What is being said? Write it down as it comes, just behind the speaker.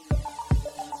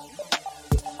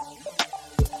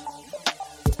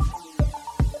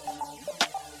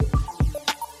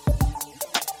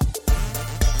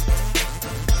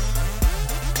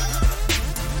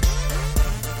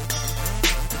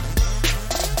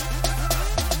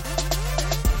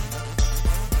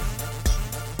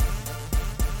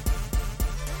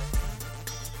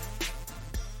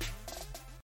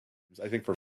think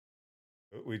for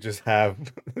We just have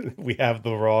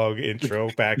the wrong intro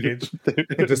package.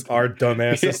 Just our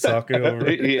dumbasses talking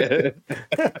over. Yeah.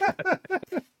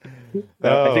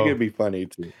 I think it'd be funny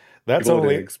too. That's People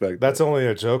wouldn't only expect that's that. only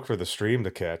a joke for the stream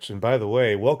to catch. And by the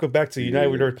way, welcome back to United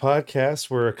We Yeah. Nerd Podcast,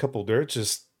 where a couple nerds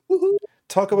just Woohoo.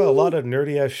 talk about a lot of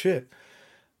nerdy ass shit.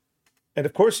 And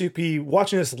of course, you'd be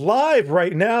watching us live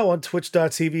right now on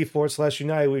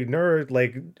twitch.tv/United We Nerd.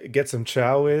 Like, get some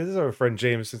chow is our friend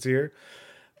Jameson's here.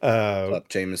 What's up,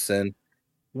 Jameson?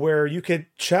 Where you could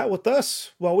chat with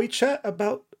us while we chat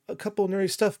about a couple nerdy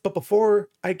stuff. But before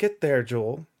I get there,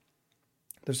 Joel,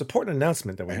 there's an important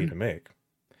announcement that we need to make.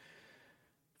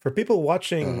 For people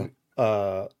watching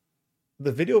the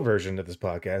video version of this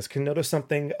podcast can notice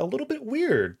something a little bit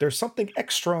weird. There's something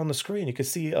extra on the screen. You can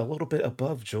see a little bit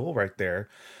above Joel right there.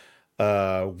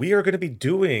 We are going to be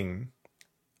doing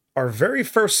our very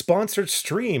first sponsored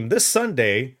stream this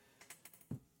Sunday,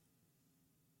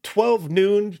 12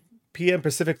 noon p.m.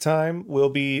 Pacific time. We'll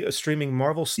be streaming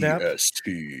Marvel Snap.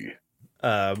 EST.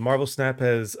 Marvel Snap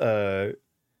has had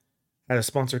a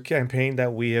sponsored campaign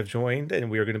that we have joined,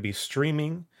 and we are going to be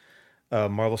streaming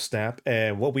Marvel Snap.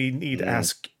 And what we need to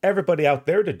ask everybody out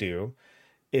there to do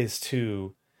is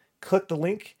to click the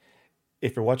link.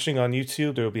 If you're watching on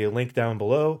YouTube, there will be a link down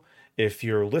below. If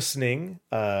you're listening,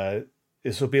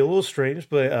 this will be a little strange,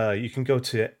 but you can go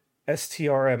to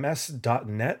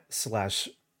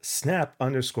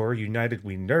strms.net/snap_United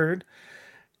We Nerd.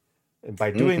 And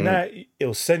by doing that,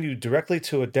 it'll send you directly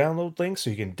to a download link, so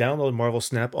you can download Marvel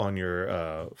Snap on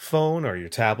your phone or your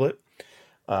tablet.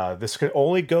 This can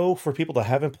only go for people that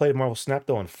haven't played Marvel Snap,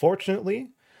 though,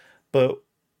 unfortunately. But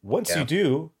once you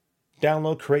do,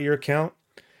 download, create your account,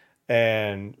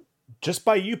 and just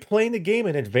by you playing the game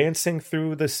and advancing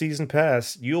through the season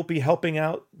pass, you'll be helping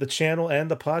out the channel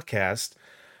and the podcast.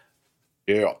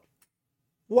 Yeah.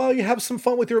 While you have some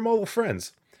fun with your mobile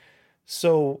friends.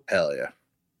 So, Hell yeah.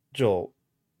 Joel,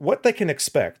 what they can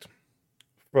expect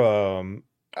from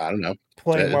I don't know.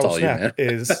 playing Marvel Snap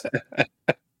is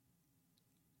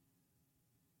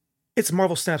it's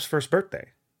Marvel Snap's first birthday.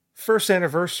 First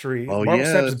anniversary. Marvel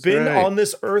Snap's been on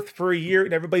this earth for a year,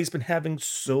 and everybody's been having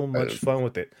so much fun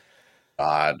with it.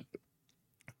 God.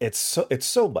 It's so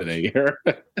much. In a year.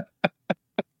 But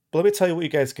let me tell you what you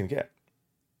guys can get,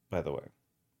 by the way.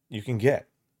 You can get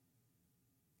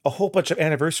a whole bunch of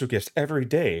anniversary gifts every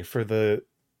day for the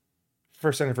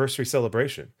first anniversary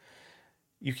celebration.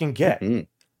 You can get a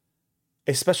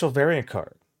special variant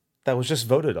card that was just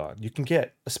voted on. You can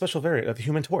get a special variant of the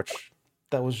Human Torch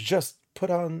that was just put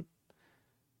on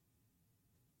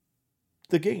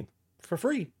the game for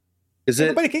free.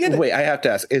 Everybody can get it. Wait, I have to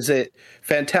ask. Is it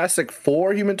Fantastic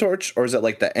Four Human Torch, or is it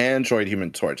like the Android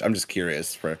Human Torch? I'm just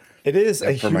curious. It is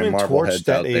a Human Torch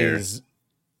that is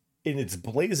in its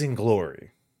blazing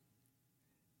glory.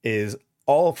 Is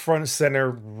all front and center,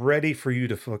 ready for you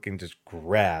to fucking just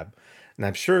grab. And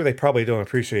I'm sure they probably don't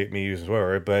appreciate me using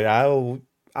word, but I'll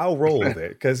roll with it,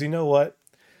 because you know what?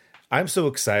 I'm so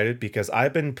excited because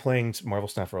I've been playing Marvel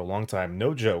Snap for a long time.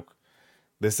 No joke.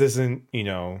 This isn't,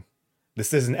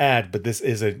 this is an ad, but this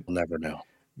isn't I'll never know.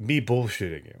 Me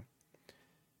bullshitting you.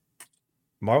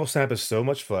 Marvel Snap is so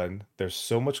much fun. There's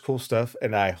so much cool stuff,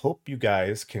 and I hope you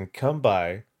guys can come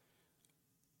by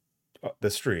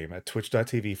the stream at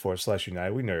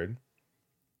twitch.tv/United We Nerd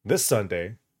this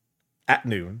Sunday at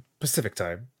noon Pacific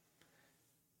time.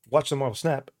 Watch the Marvel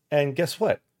Snap, and guess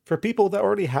what? For people that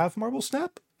already have Marvel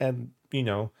Snap and,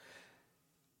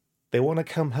 they want to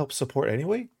come help support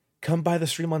anyway, come by the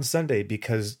stream on Sunday,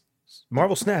 because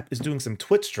Marvel Snap is doing some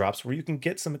Twitch drops where you can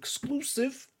get some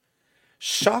exclusive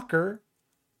shocker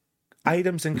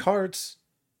items and cards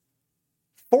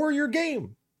for your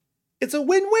game. It's a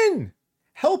win-win.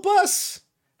 Help us.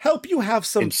 Help you have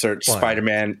some Insert fun.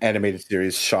 Spider-Man animated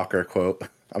series shocker quote.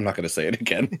 I'm not going to say it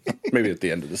again. Maybe at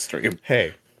the end of the stream.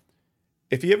 Hey,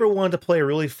 if you ever wanted to play a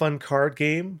really fun card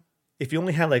game, if you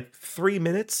only had like 3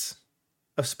 minutes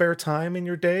of spare time in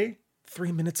your day,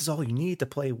 3 minutes is all you need to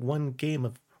play one game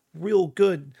of real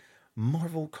good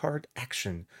Marvel card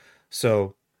action.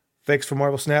 So thanks for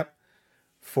Marvel Snap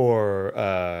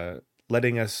for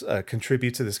letting us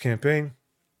contribute to this campaign,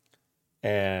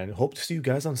 and hope to see you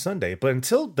guys on Sunday. But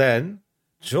until then,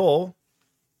 Joel,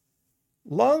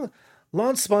 long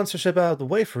sponsorship out of the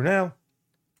way for now.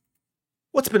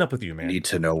 What's been up with you, man? I need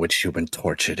to know which Human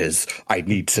Torch it is. I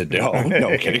need to know.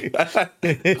 No, I'm kidding.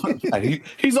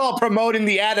 He's all promoting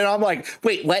the ad, and I'm like,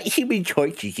 wait, what Human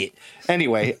Torch is it?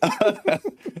 Anyway.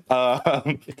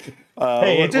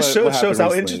 Hey, it just shows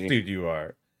how interested you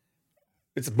are.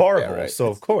 It's Marvel, right. so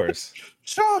of course.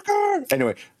 Shocker.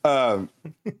 Anyway, what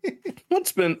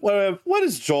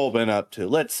has Joel been up to?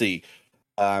 Let's see.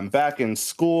 I'm back in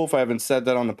school. If I haven't said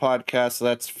that on the podcast, so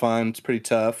that's fun. It's pretty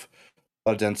tough. A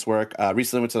lot of dense work.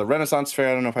 Recently went to the Renaissance Fair.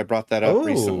 I don't know if I brought that up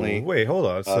recently. Wait, hold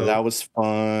on. So that was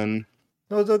fun.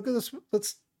 no,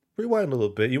 let's rewind a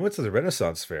little bit. You went to the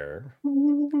Renaissance Fair.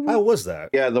 How was that?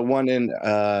 Yeah, the one in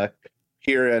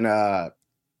here in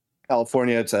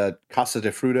California. It's a Casa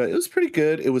de Fruta. It was pretty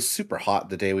good. It was super hot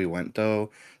the day we went though,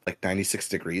 like 96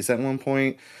 degrees at one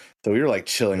point. So we were like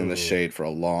chilling in the shade for a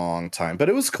long time, but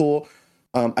it was cool.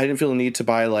 I didn't feel the need to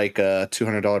buy like a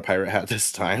 $200 pirate hat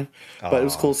this time, but it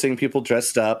was cool seeing people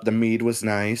dressed up. The mead was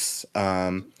nice.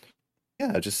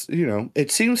 Yeah, just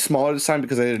it seemed smaller this time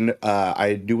because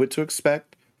I knew what to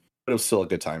expect, but it was still a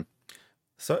good time.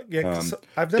 So yeah,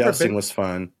 I've never Dusting was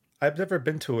fun. I've never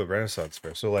been to a Renaissance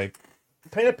Fair, so like,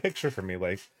 paint a picture for me.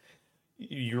 Like,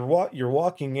 you're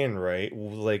walking in, right?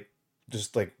 Like,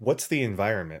 just like, what's the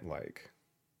environment like?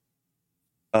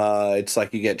 It's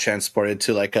like you get transported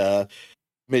to like a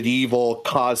medieval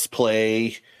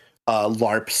cosplay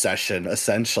LARP session.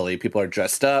 Essentially, people are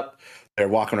dressed up. They're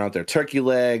walking around with their turkey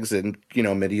legs and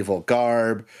medieval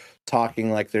garb,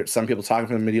 talking like some people talking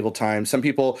from the medieval times. Some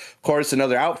people, of course, in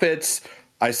other outfits.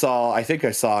 I think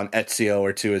I saw an Ezio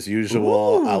or two as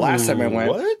usual. Last time I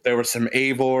went, there were some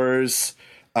Eivors.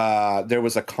 There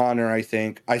was a Connor, I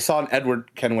think. I saw an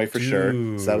Edward Kenway for sure.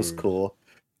 So that was cool.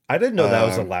 I didn't know that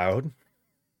was allowed.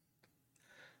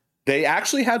 They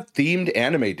actually have themed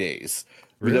anime days.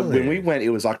 Really? When we went,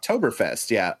 it was Oktoberfest.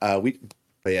 Yeah. So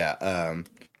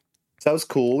that was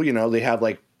cool. They have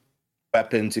like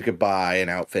weapons you could buy and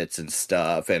outfits and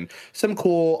stuff and some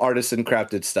cool artisan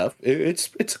crafted stuff. It's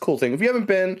a cool thing. If you haven't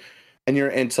been and you're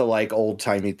into like old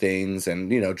timey things and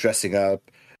dressing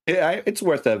up, it's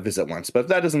worth a visit once. But if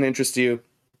that doesn't interest you,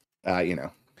 I don't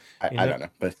know.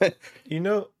 But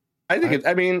I think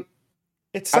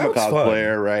it sounds I'm a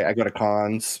cosplayer, fun. right? I go to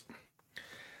cons.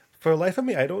 For the life of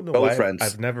me, I don't know Go why with friends.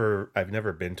 I've never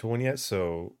been to one yet.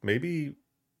 So maybe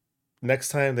next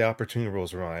time the opportunity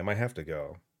rolls around, I might have to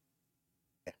go.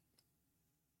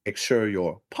 Make sure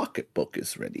your pocketbook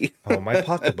is ready. Oh, my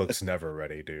pocketbook's never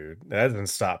ready, dude. That doesn't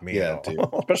stop me at all. Dude,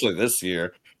 especially this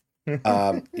year.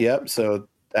 Yep. So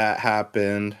that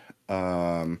happened.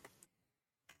 Yeah,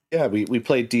 we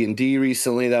played D&D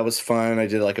recently. That was fun. I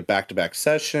did like a back-to-back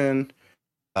session.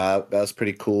 That was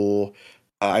pretty cool.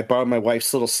 I borrowed my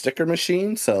wife's little sticker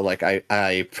machine, so like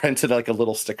I printed like a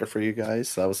little sticker for you guys.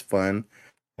 So that was fun.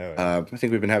 Oh, yeah. I think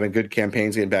we've been having good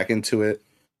campaigns, getting back into it.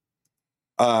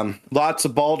 Lots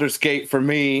of Baldur's Gate for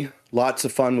me. Lots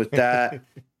of fun with that.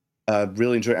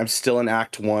 Really enjoy. I'm still in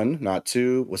Act 1, not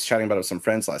 2. Was chatting about it with some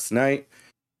friends last night.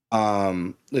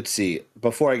 Let's see.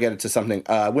 Before I get into something,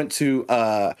 I went to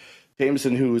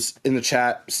Jameson, who's in the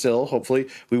chat still. Hopefully,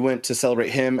 we went to celebrate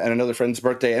him and another friend's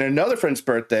birthday and another friend's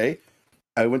birthday.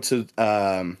 I went to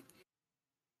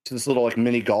this little like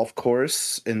mini golf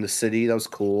course in the city. That was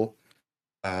cool.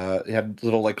 It had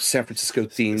little like San Francisco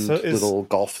themed little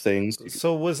golf things.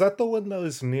 So was that the one that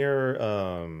was near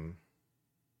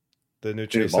the new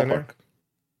Chase Center?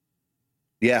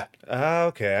 Yeah.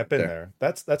 Okay, I've been there.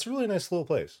 That's a really nice little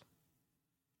place.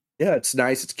 Yeah, it's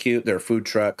nice. It's cute. There are food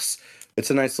trucks. It's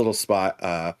a nice little spot.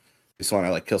 Just want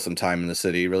to like kill some time in the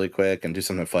city really quick and do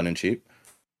something fun and cheap.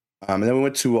 And then we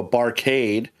went to a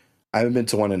barcade. I haven't been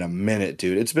to one in a minute,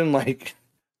 dude. It's been like,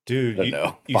 dude, I don't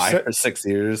know, 5 or 6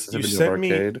 years.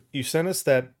 You sent us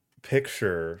that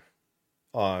picture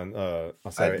on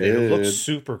Saturday. It looks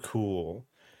super cool.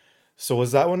 So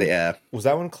was that one? Yeah. Was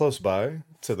that one close by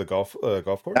to the golf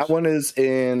course? That one is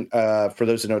in. For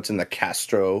those who know, it's in the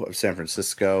Castro of San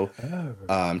Francisco.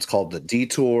 Oh. It's called the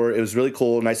Detour. It was really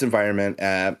cool, nice environment.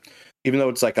 Even though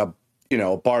it's like a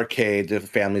barcade, the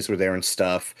families were there and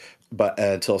stuff, but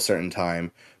until a certain time.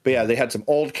 But yeah, they had some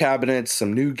old cabinets,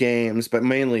 some new games, but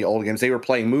mainly old games. They were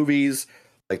playing movies.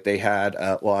 Like they had,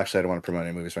 well, actually, I don't want to promote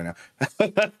any movies right now.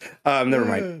 Never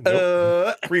mind.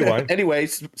 Nope. Rewind. Anyway,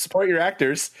 support your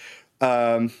actors.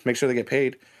 Make sure they get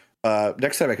paid.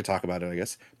 Next time I could talk about it, I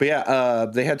guess. But yeah,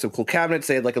 they had some cool cabinets.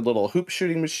 They had like a little hoop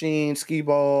shooting machine, skee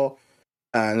ball.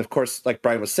 And of course, like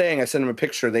Brian was saying, I sent him a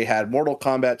picture. They had Mortal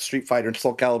Kombat, Street Fighter, and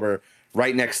Soul Calibur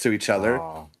right next to each other.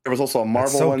 Aww. There was also a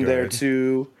Marvel one there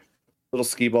too. Little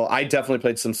skee ball. I definitely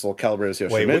played some Soul Calibur as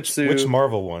Yoshimitsu. Wait, which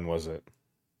Marvel one was it?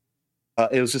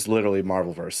 It was just literally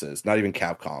Marvel versus, not even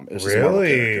Capcom. It was just Marvel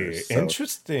characters. So,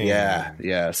 interesting.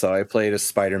 Yeah. So I played as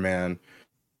Spider-Man.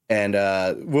 And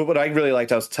what I really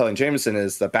liked, I was telling Jameson,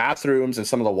 is the bathrooms and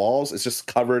some of the walls is just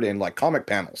covered in like comic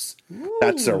panels. Ooh.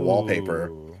 That's their wallpaper.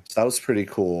 So that was pretty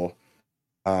cool.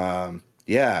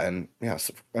 yeah, and yeah,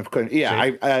 so I couldn't.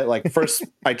 Yeah, I like first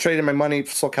I traded my money.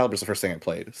 Soul Calibur's the first thing I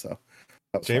played, so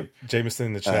that was fun. Jameson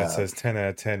in the chat says 10 out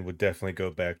of 10 would definitely go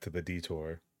back to the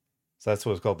detour. So that's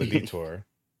what it's called, the detour.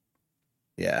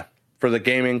 Yeah, for the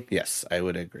gaming, yes, I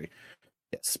would agree.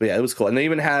 Yes, but yeah, it was cool, and they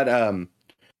even had a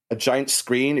giant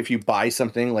screen. If you buy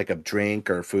something like a drink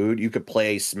or food, you could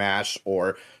play Smash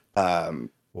or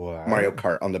Mario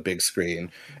Kart on the big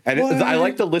screen. And I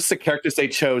like the list of characters they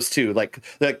chose too. Like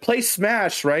play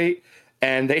Smash, right?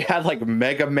 And they had like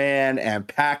Mega Man and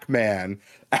Pac-Man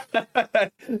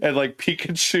and like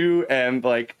Pikachu and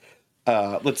like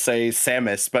let's say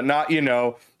Samus, but not,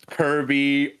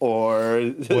 Kirby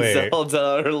or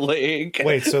Zelda or Link.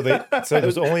 Wait, so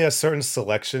there's only a certain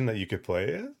selection that you could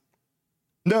play?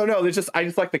 No, I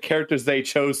just like the characters they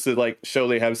chose to like show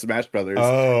they have Smash Brothers.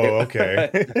 Oh, okay.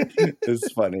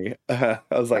 It's funny. I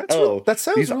was like, that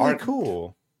sounds really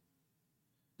cool.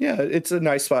 Yeah, it's a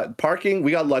nice spot. Parking,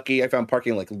 we got lucky. I found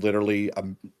parking like literally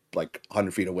like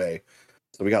 100 feet away,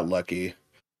 so we got lucky.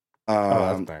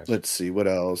 That's nice. Let's see what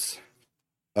else.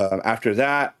 After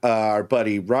that, our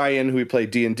buddy Ryan, who we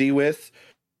played D&D with,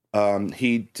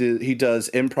 he does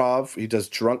improv. He does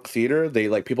drunk theater. They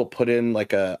like people put in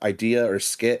like a idea or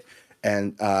skit,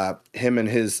 and him and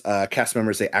his cast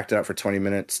members, they act it out for 20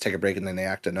 minutes, take a break, and then they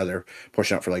act another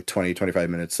portion out for like 20-25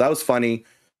 minutes. So that was funny,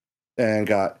 and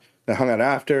hung out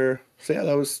after. So yeah,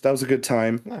 that was a good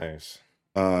time. Nice.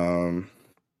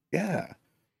 Yeah.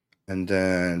 And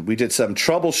then we did some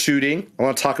troubleshooting. I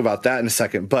want to talk about that in a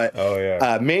second, but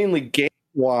mainly game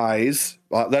wise,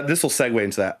 this will segue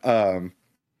into that. And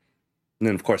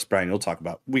then of course, Brian,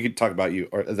 we could talk about you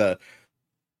or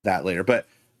that later. But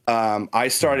I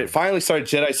finally started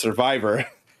Jedi Survivor.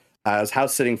 I was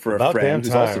house sitting for a friend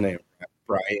who's also named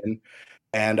Brian.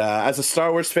 And as a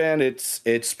Star Wars fan,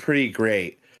 it's pretty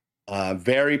great.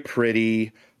 Very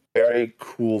pretty, very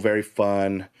cool, very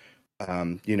fun.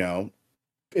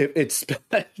 It's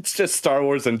just Star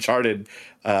Wars Uncharted.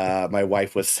 My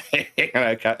wife was saying, and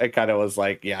I kind of was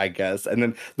like, yeah, I guess. And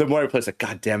then the more I play, it's like,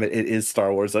 God damn it, it is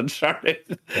Star Wars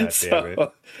Uncharted.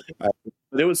 But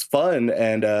it was fun,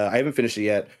 and I haven't finished it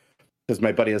yet because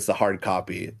my buddy has the hard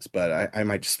copy. But I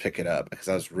might just pick it up because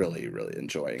I was really, really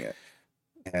enjoying it.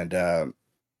 And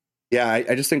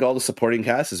I just think all the supporting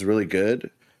cast is really good.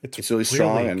 It's really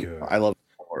strong, and good. I love.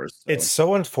 So. It's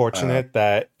so unfortunate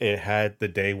that it had the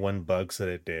day one bugs that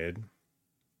it did.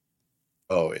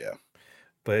 Oh yeah,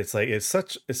 but it's like it's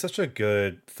such a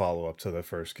good follow up to the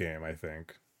first game, I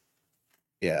think.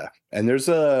 Yeah, and there's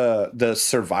the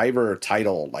Survivor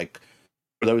title. Like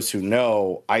for those who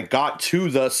know, I got to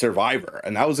the Survivor,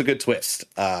 and that was a good twist.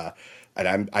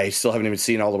 And I still haven't even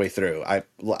seen all the way through.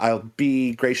 I'll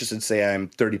be gracious and say I'm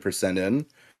 30% in.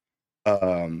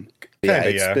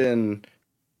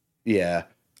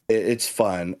 It's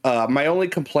fun. My only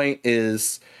complaint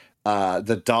is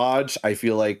the dodge. I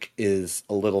feel like is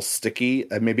a little sticky.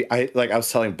 Maybe I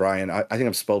was telling Brian. I think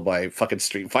I'm spoiled by fucking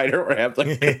Street Fighter, where I have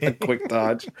like a quick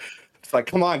dodge. It's like,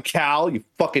 come on, Cal, you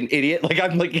fucking idiot! Like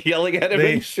I'm like yelling at him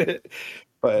and shit.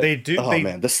 But they do. Oh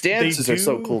man, the stances are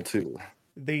so cool too.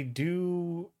 They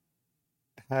do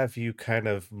have you kind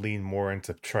of lean more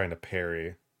into trying to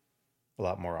parry a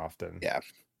lot more often. Yeah.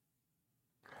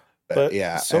 But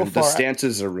yeah, so far, the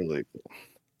stances are really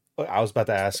cool. I was about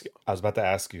to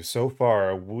ask you. So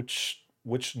far, which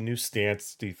new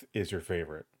stance is your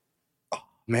favorite? Oh,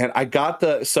 man, I got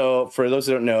so for those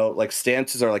who don't know, like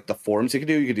stances are like the forms you can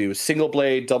do. You could do single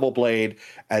blade, double blade,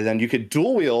 and then you could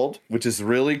dual wield, which is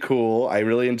really cool. I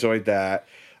really enjoyed that.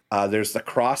 There's the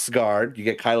cross guard. You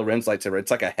get Kylo Ren's lightsaber.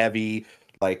 It's like a heavy,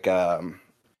 like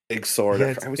big sword.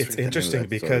 Yeah, it's interesting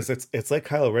because it's like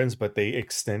Kylo Ren's, but they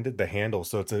extended the handle,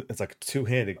 so it's like a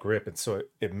two-handed grip, and so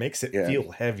it makes it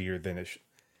feel heavier than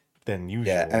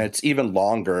usual. Yeah, and it's even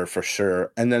longer for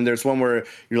sure. And then there's one where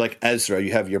you're like Ezra,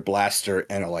 you have your blaster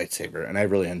and a lightsaber, and I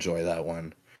really enjoy that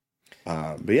one.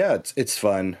 But yeah, it's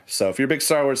fun. So if you're a big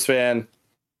Star Wars fan,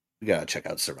 you gotta check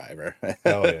out Survivor.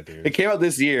 Oh yeah, dude! It came out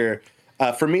this year.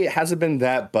 For me, it hasn't been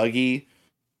that buggy.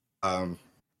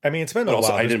 I mean, it's been a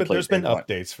while. There's been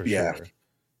updates for sure.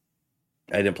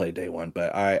 I didn't play day one,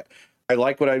 but I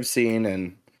like what I've seen,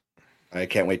 and I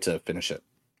can't wait to finish it.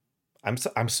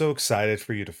 I'm so excited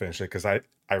for you to finish it because I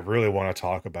really want to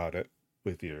talk about it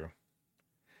with you.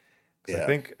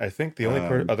 Yeah. I think the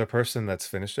only other person that's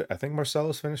finished it, I think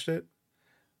Marcelo's finished it,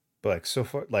 but like so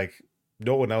far, like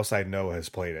no one else I know has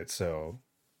played it. So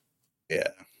yeah,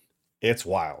 it's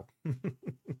wild.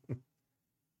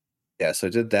 Yeah, so I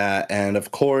did that, and of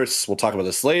course, we'll talk about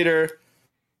this later.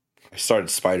 I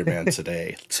started Spider-Man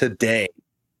today.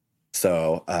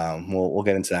 So we'll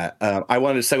get into that. I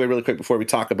wanted to segue really quick before we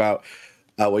talk about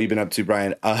What you been up to,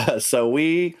 Brian? So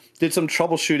we did some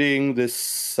troubleshooting this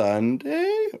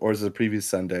Sunday, or is it the previous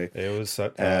Sunday? It was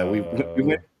We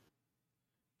went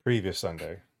previous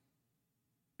Sunday.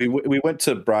 we went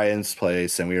to Brian's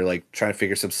place and we were like trying to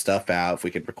figure some stuff out if we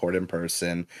could record in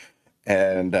person.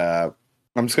 And I'm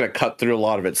just gonna cut through a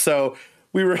lot of it. So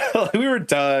we were we were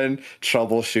done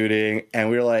troubleshooting, and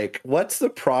we were like, "What's the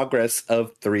progress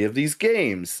of three of these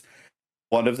games?"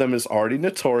 One of them is already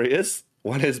notorious.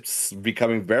 One is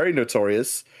becoming very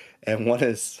notorious, and one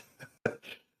is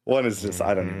just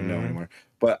I don't even know Mm-hmm. anymore.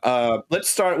 But let's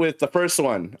start with the first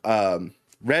one.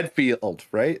 Redfield,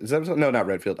 right? Is that no, not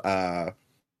Redfield. No,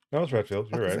 it's Redfield.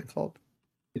 You're What is right. it called?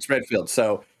 It's Redfield.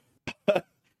 So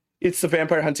it's the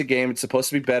vampire hunting game. It's supposed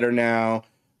to be better now.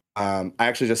 I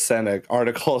actually just sent an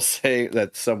article saying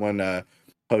that someone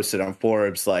posted on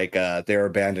Forbes like they're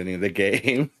abandoning the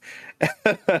game,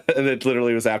 and it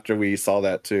literally was after we saw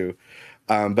that too.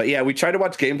 But yeah, we tried to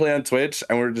watch gameplay on Twitch,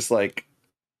 and we're just like,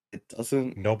 it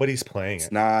doesn't. Nobody's playing It's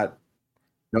it. not.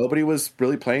 Nobody was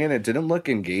really playing it. It didn't look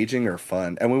engaging or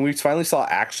fun. And when we finally saw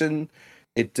action,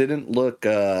 it didn't look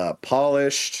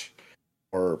polished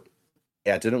or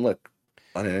yeah, it didn't look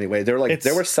fun in any way. There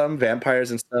were some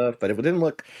vampires and stuff, but it didn't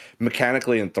look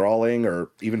mechanically enthralling or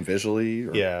even visually.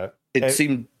 Or Yeah. it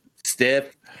seemed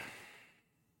stiff.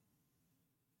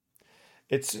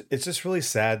 It's just really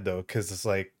sad though, because it's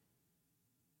like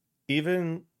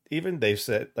even they've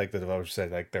said, like the developers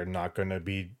said, like they're not going to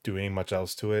be doing much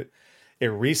else to it. It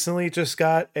recently just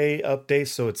got a update,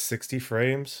 so it's 60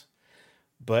 frames.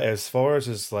 But as far as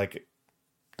just like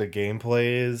the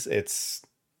gameplay is, it's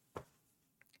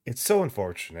so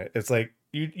unfortunate. It's like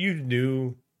you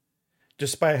knew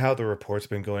just by how the reports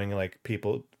been going, like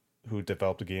people who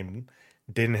developed the game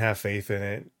didn't have faith in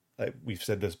it. Like we've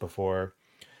said this before.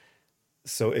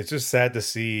 So it's just sad to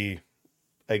see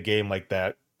a game like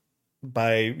that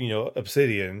by,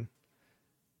 Obsidian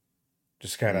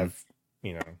just kind Mm. of,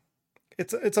 you know,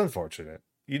 it's unfortunate.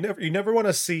 You never want to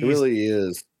It see really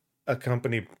is. a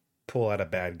company pull out a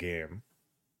bad game,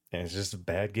 and it's just a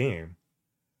bad game.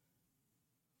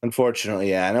 Unfortunately,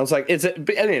 yeah. And I was like, is it,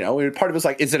 and, part of it was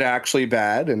like, is it actually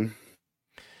bad? And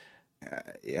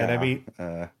And I yeah.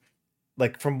 mean,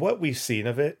 like from what we've seen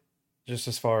of it, just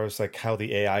as far as like how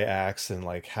the AI acts and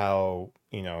like how,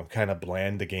 kind of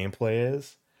bland the gameplay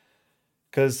is.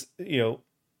 Because,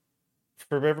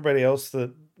 for everybody else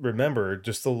that remember,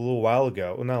 just a little while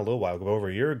ago, well, not a little while ago, but over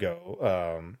a year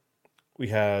ago, we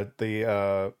had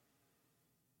the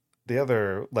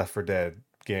other Left 4 Dead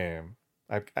game.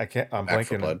 I can't. I'm Back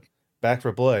for blanking. Blood. Back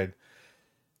for Blood,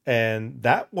 and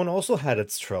that one also had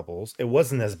its troubles. It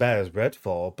wasn't as bad as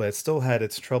Redfall, but it still had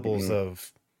its troubles Mhm.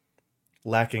 of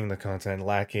lacking the content,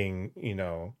 lacking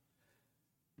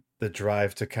the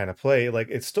drive to kind of play. Like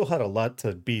it still had a lot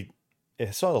to be.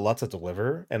 It still had a lot to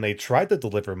deliver, and they tried to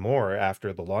deliver more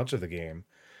after the launch of the game,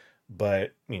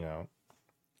 but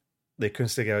they couldn't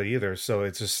stick out either. So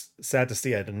it's just sad to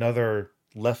see another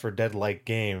Left 4 Dead like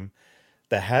game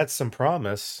that had some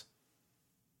promise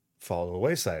fall to the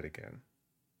wayside again.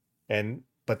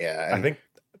 But Yeah. I And think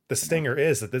the stinger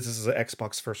is that this is an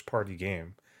Xbox first party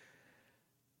game,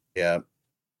 yeah.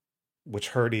 which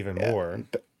hurt even Yeah. more.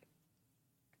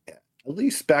 Yeah. At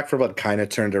least Back for Blood kind of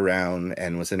turned around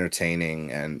and was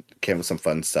entertaining and came with some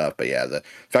fun stuff. But yeah, the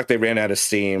fact they ran out of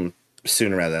steam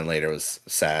sooner rather than later was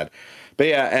sad. But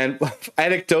yeah, and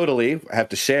anecdotally, I have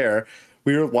to share,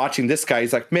 we were watching this guy.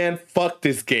 He's like, man, fuck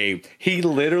this game. He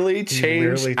literally He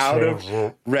changed literally out of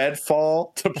changed.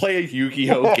 Redfall to play a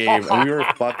Yu-Gi-Oh game, and we were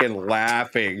fucking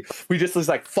laughing. We just was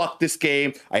like, fuck this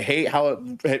game. I hate how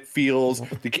it feels.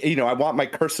 I want my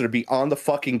cursor to be on the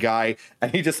fucking guy,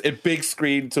 and he just a big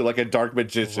screen to like a dark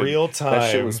magician. Real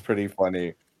That shit was time. pretty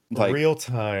funny. Like Real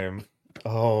time.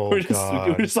 Oh we're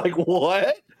god. just like,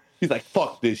 what? He's like,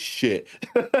 fuck this shit.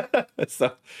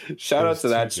 So It shout out was to too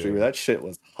that streamer. good. That shit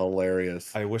was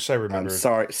hilarious. I wish I I'm remembered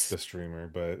sorry. the streamer,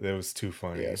 but it was too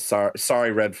Yeah, funny.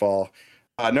 sorry, Redfall.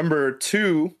 Number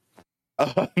two,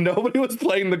 nobody was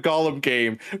playing the Golem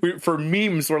game. For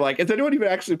memes, we're like, is anyone even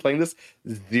actually playing this?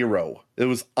 Zero. It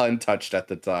was untouched at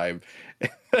the time.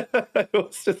 It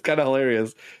was just kind of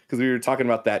hilarious because we were talking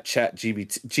about that Chat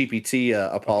GPT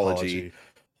apology,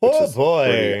 which Oh is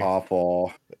pretty boy.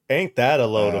 awful. Ain't that a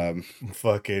load of Um,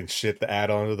 fucking shit to add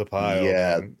onto the pile,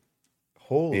 yeah, man.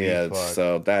 Holy yeah. fuck.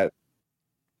 So that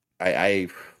I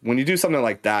when you do something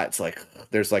like that, it's like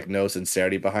there's like no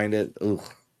sincerity behind it. Ugh.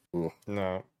 Ugh.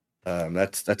 No.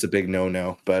 That's a big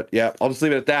no. But yeah, I'll just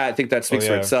leave it at that. I think that Oh speaks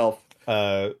for yeah. itself.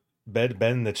 Ben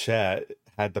in the chat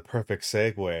had the perfect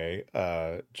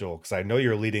segue, Joel, because I know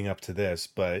you're leading up to this,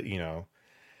 but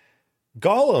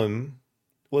Gollum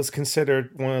was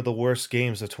considered one of the worst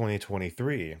games of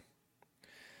 2023.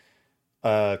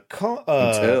 Uh, Ko-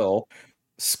 uh, Until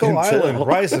Skull Island: until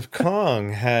Rise of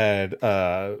Kong had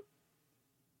the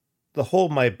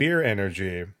Hold My Beer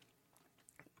energy,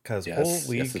 because yes,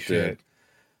 holy yes, it did. shit,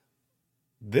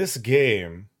 this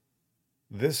game,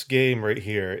 this game right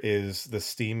here is the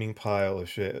steaming pile of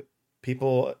shit.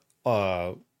 People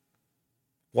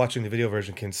watching the video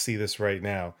version can see this right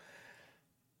now.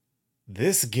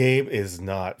 This game is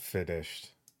not finished.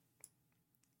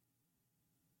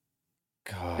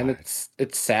 And God,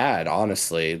 it's sad,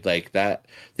 honestly. Like that,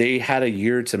 they had a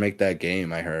year to make that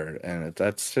game. I heard, and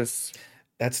that's just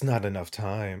that's not enough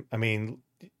time. I mean,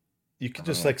 you could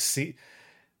just oh, like see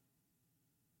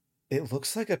it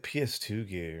looks like a PS2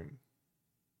 game.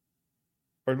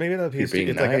 Or maybe not a you're PS2, being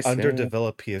it's like an nice. Yeah,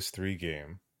 underdeveloped PS3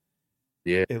 game.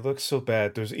 yeah. It looks so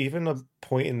bad. There's even a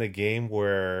point in the game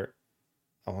where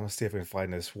I want to see if I can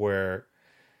find this where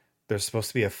there's supposed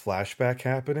to be a flashback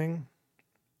happening,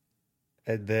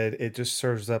 and then it just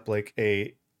serves up like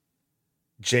a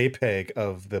JPEG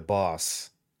of the boss.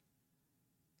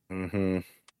 Mm-hmm.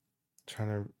 Trying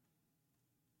to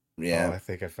Oh, Yeah, I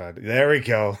think I found it. There we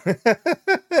go.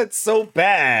 It's so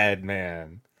bad,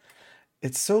 man.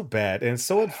 It's so bad and it's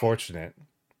so unfortunate.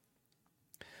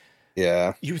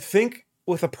 yeah. You think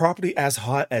with a property as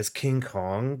hot as King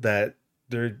Kong that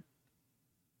there'd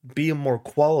be a more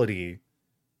quality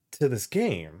to this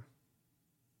game.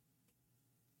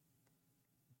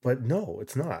 But no,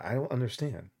 it's not. I don't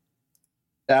understand.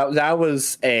 That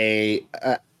was a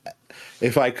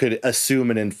if I could assume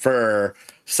and infer,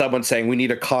 someone saying we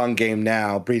need a Kong game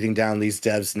now, breathing down these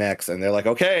devs' necks, and they're like,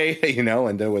 okay,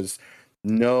 and there was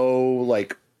no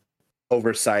like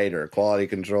oversight or quality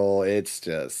control. It's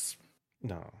just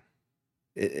No.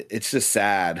 it's just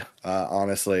sad,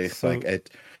 honestly. Like So it.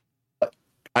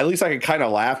 At least I can kind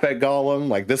of laugh at Gollum.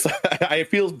 Like this, I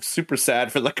feel super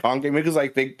sad for the Kong game because I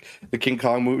think the King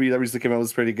Kong movie that recently came out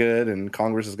was pretty good, and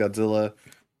Kong versus Godzilla.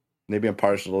 Maybe I'm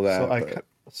partial to so that, I but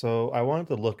so I wanted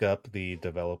to look up the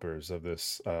developers of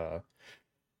this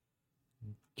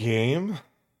game.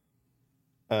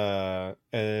 And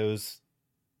it was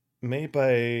made by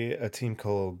a team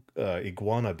called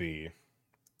Iguana Bee.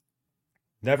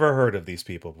 Never heard of these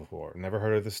people before. Never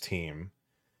heard of this team.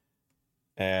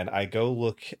 And I go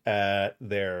look at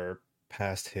their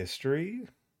past history.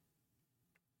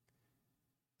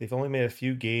 They've only made a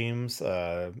few games.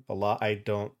 A lot I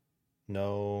don't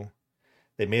know.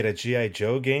 They made a GI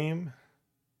Joe game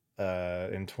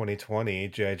in 2020,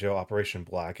 GI Joe Operation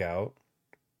Blackout.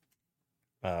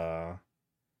 Uh,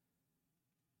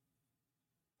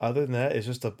 Other than that, it's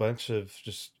just a bunch of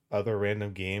just other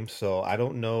random games. So I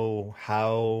don't know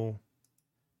how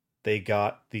they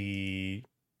got the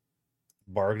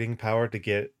bargaining power to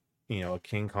get, a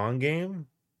King Kong game.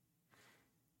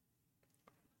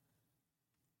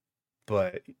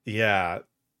 But yeah,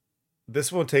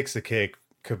 this one takes the cake.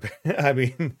 I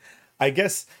mean, I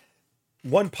guess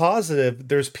one positive,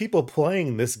 there's people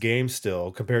playing this game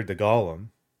still compared to Gollum.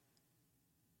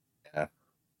 yeah.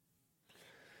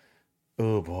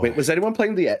 Oh Wait, boy. was anyone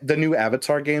playing the new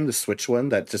Avatar game, the Switch one,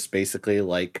 that just basically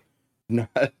like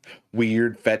not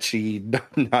weird, fetchy,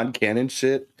 non-canon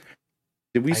shit?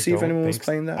 Did we see if anyone was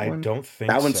playing that I one? don't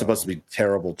think That one's supposed to so. be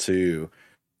terrible too.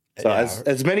 So Yeah,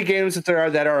 as many games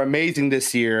that are amazing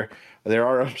this year, there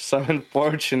are some you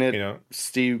unfortunate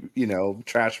know,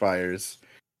 trash fires.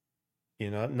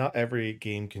 not every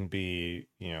game can be,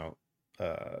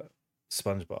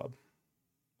 SpongeBob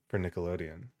for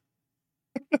Nickelodeon.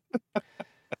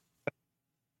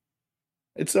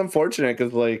 It's unfortunate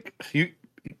because like you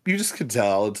just could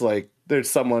tell it's like there's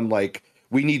someone like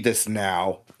we need this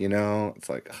now. It's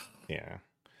like Yeah.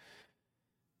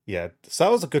 Yeah, so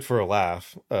that was good for a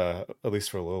laugh, at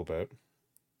least for a little bit.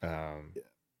 Um, but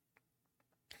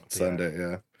yeah, Sunday.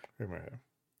 Yeah.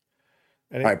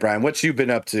 and All right, Brian, what you been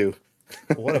up to?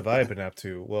 what have I been up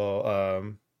to?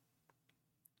 Well,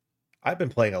 I've been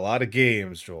playing a lot of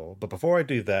games, Joel. But before I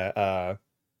do that,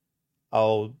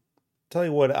 I'll tell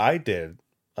you what I did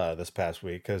this past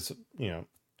week because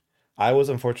I was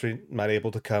unfortunately not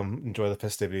able to come enjoy the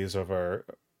festivities of our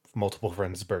multiple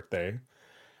friends' birthday.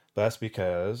 That's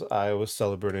because I was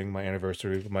celebrating my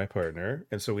anniversary with my partner,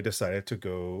 and so we decided to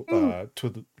go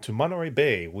Mm. to Monterey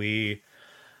Bay. We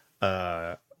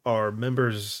uh, are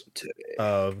members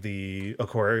of the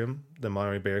aquarium, the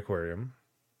Monterey Bay Aquarium,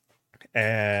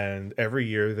 and every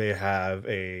year they have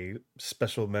a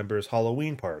special members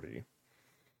Halloween party.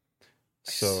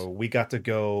 Nice. So we got to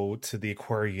go to the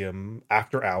aquarium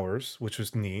after hours, which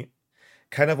was neat.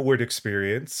 Kind of a weird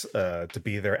experience to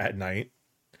be there at night.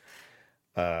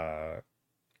 Uh,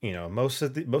 most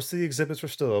of the exhibits were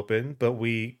still open, but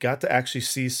we got to actually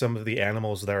see some of the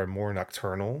animals that are more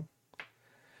nocturnal.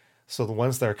 So the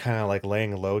ones that are kind of like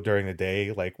laying low during the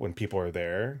day, like when people are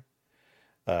there,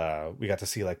 we got to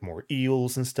see like more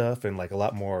eels and stuff, and like a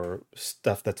lot more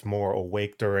stuff that's more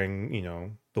awake during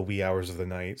the wee hours of the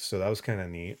night. So that was kind of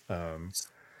neat.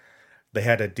 They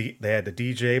had the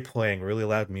DJ playing really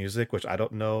loud music, which I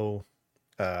don't know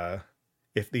uh,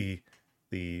 if the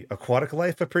aquatic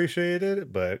life appreciated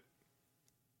it, but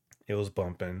it was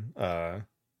bumping.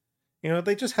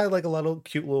 They just had like a lot of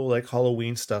cute little like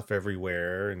Halloween stuff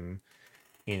everywhere, and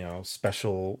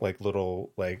special like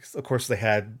little like. Of course, they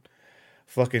had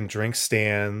fucking drink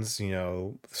stands,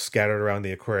 scattered around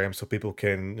the aquarium so people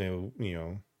can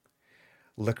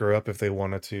liquor up if they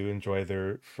wanted to enjoy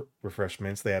their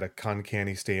refreshments. They had a cotton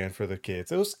candy stand for the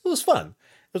kids. It was fun.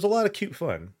 It was a lot of cute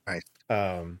fun. Nice.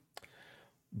 Um,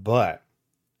 but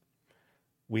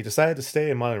we decided to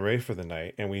stay in Monterey for the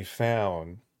night, and we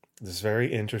found this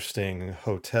very interesting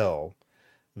hotel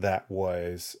that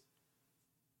was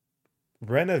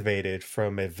renovated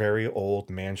from a very old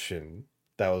mansion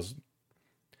that was,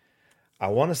 I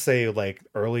want to say, like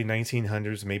early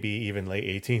 1900s, maybe even late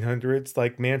 1800s,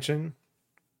 like mansion,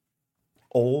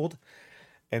 old.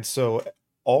 And so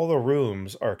all the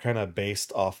rooms are kind of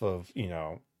based off of,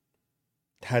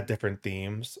 had different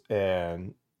themes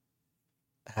and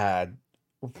had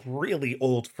really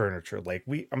old furniture. Like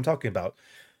I'm talking about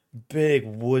big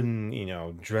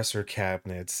wooden, dresser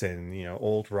cabinets and,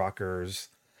 old rockers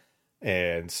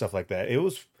and stuff like that.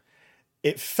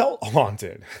 It felt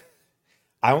haunted.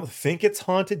 I don't think it's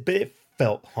haunted, but it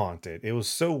felt haunted. It was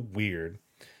so weird.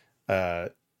 Uh,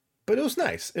 but it was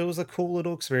nice. It was a cool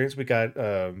little experience. We got,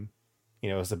 it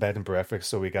was a bed and breakfast,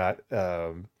 so we got,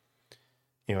 an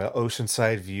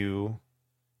oceanside view,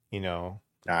 you know,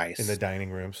 in the Nice.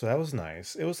 dining room. So that was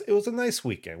nice. It was a nice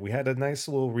weekend. We had a nice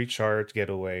little recharge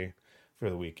getaway for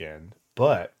the weekend.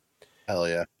 But Hell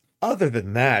yeah. other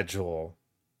than that, Joel,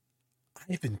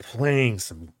 I've been playing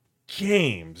some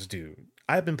games, dude.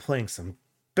 I've been playing some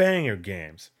banger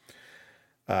games.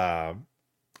 Um,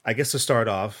 I guess to start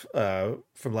off,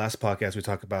 from last podcast, we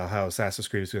talked about how Assassin's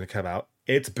Creed is going to come out.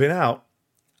 It's been out.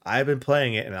 I've been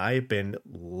playing it and I've been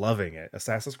loving it.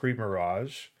 Assassin's Creed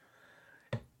Mirage.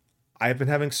 I've been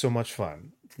having so much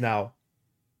fun. Now,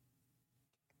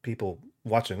 people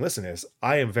watching, listen to this.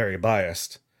 I am very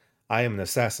biased. I am an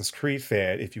Assassin's Creed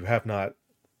fan. If you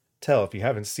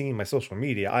haven't seen my social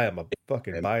media, I am a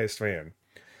fucking And biased fan.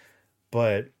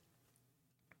 But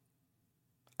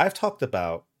I've talked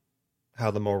about how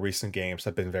the more recent games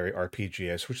have been very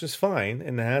RPG-ish, which is fine,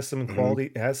 and it has some mhm. quality,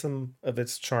 it has some of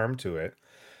its charm to it.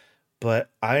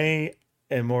 But I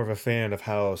am more of a fan of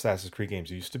how Assassin's Creed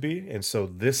games used to be, and so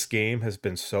this game has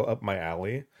been so up my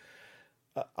alley.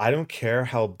 I don't care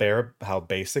how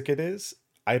basic it is.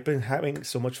 I've been having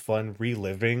so much fun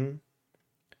reliving,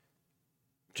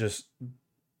 just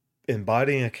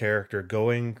embodying a character,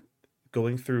 going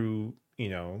through,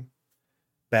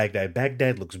 Baghdad.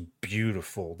 Baghdad looks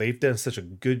beautiful. They've done such a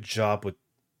good job with,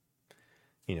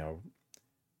 you know,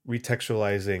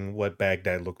 retextualizing what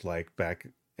Baghdad looked like back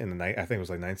in the night. I think it was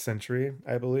like ninth century,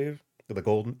 I believe, the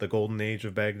golden age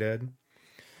of Baghdad.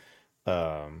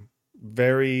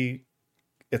 Very.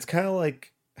 It's kind of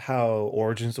like how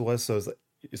Origins was. So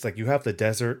it's like you have the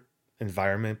desert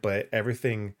environment, but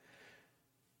everything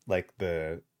like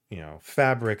the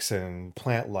fabrics and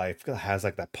plant life has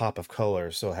like that pop of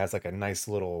color. So it has like a nice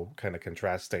little kind of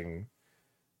contrasting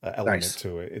element Nice.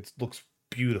 to it. It looks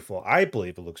beautiful. I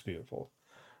believe it looks beautiful.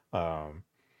 Um,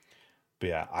 But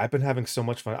yeah, I've been having so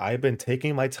much fun. I've been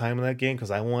taking my time in that game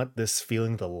because I want this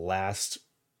feeling to last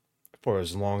for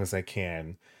as long as I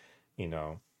can. You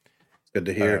know, It's good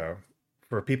to hear. uh,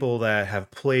 for people that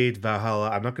have played Valhalla,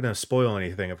 I'm not going to spoil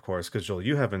anything, of course, because Joel,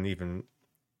 you haven't even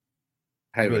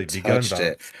I really haven't begun touched Val.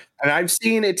 it. And I've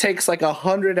seen it takes like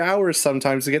 100 hours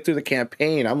sometimes to get through the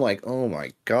campaign. I'm like, oh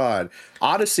my God.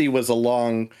 Odyssey was a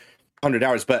long 100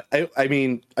 hours, but I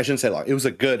mean, I shouldn't say long. It was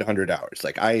a good 100 hours.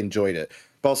 Like I enjoyed it.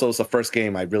 But also it was the first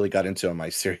game I really got into on my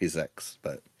Series X.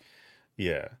 But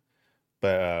Yeah,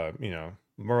 but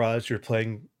Mirage, you're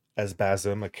playing as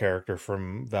Basim, a character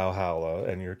from Valhalla,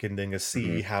 and you're getting to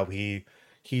see mhm. how he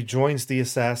joins the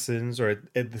assassins, or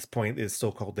at this point, it's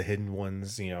still called the Hidden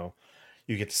Ones.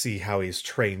 You get to see how he's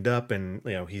trained up, and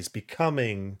he's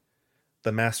becoming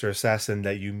the master assassin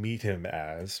that you meet him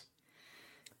as.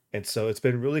 And so it's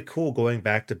been really cool going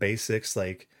back to basics,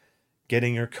 like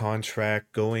getting your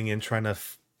contract, going and trying to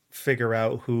figure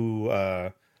out who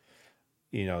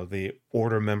the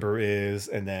order member is,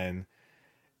 and then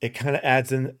it kind of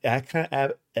adds in. I kind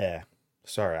of add.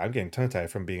 Sorry, I'm getting tongue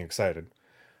tied from being excited.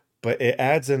 but it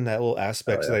adds in that little Oh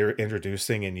aspect that yeah. they're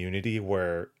introducing in Unity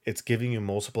where it's giving you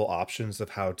multiple options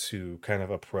of how to kind of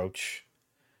approach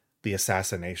the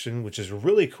assassination, which is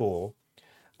really cool.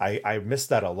 I miss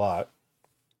that a lot.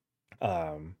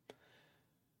 Because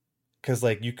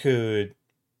like you could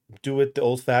do it the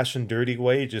old fashioned dirty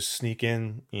way, just sneak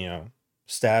in,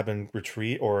 stab and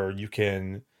retreat, or you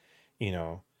can, you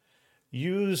know,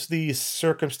 use these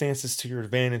circumstances to your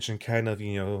advantage and kind of,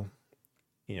 you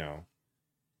know,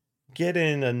 get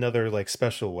in another like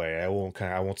special way. I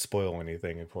won't spoil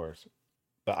anything, of course.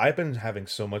 But I've been having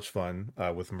so much fun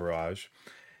with Mirage.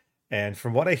 And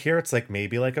from what I hear, it's like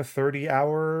maybe like a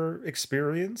 30-hour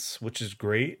experience, which is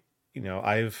great. You know,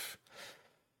 I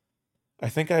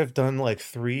think I've done like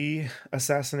 3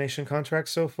 assassination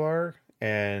contracts so far,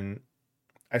 and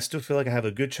I still feel like I have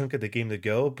a good chunk of the game to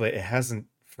go, but it hasn't,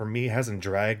 for me, it hasn't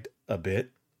dragged a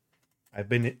bit. I've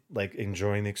been like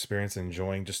enjoying the experience,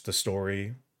 enjoying just the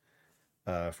story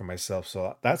for myself.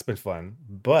 So that's been fun.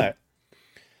 But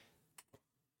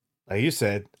like you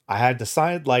said, I had to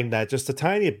sideline that just a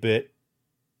tiny bit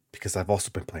because I've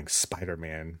also been playing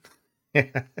Spider-Man.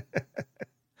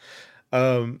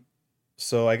 um,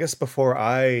 so I guess before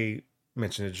I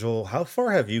mention it, Joel, how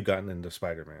far have you gotten into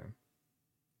Spider-Man?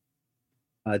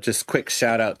 Just quick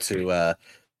shout out to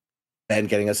Ben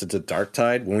getting us into Dark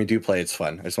Tide. When we do play, it's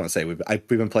fun. I just want to say we've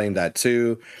been playing that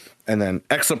too, and then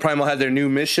Exo Primal had their new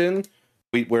mission.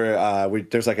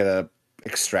 There's like a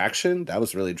extraction that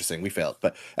was really interesting. We failed,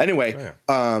 but anyway,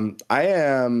 Oh, yeah. I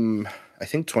am I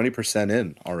think 20%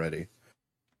 in already.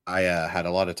 I had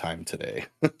a lot of time today,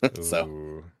 so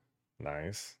Ooh,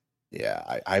 nice.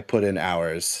 yeah, I put in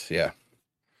hours. Yeah,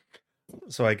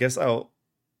 So I guess I'll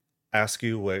ask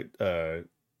you what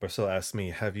Marcel asked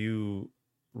me. Have you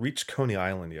reached Coney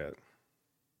Island yet?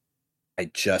 I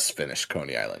just finished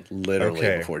Coney Island literally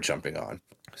Okay. before jumping on.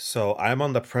 So I'm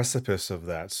on the precipice of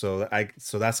that. So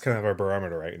that's kind of our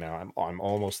barometer right now. I'm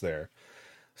almost there.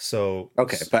 So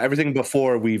Okay, but everything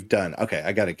before we've done. Okay,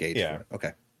 I got a gauge for yeah. it.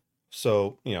 Okay.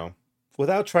 So,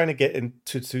 without trying to get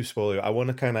into too spoiler, I want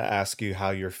to kind of ask you how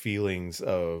your feelings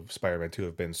of Spider-Man 2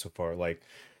 have been so far. Like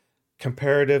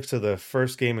comparative to the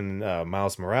first game in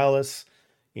Miles Morales,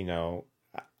 you know,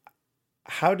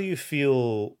 how do you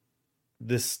feel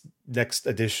this next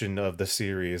edition of the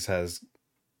series has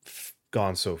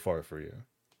gone so far for you?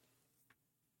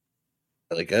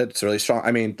 Really good. It's really strong.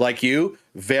 I mean, like you,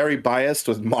 very biased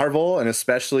with Marvel and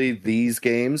especially these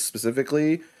games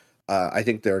specifically. I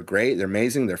think they're great. They're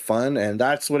amazing. They're fun, and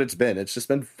that's what it's been. It's just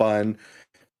been fun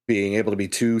being able to be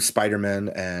 2 Spider-Men.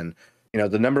 And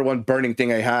the number one burning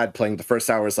thing I had playing the first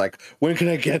hour is like, when can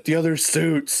I get the other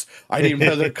suits? I need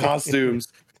other costumes.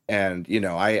 And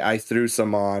I threw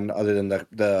some on other than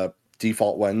the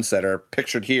default ones that are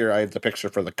pictured here. I have the picture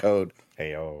for the code.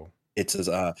 Ayo. It's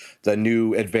the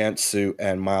new advanced suit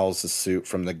and Miles' suit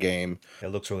from the game.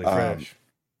 It looks really Um, fresh.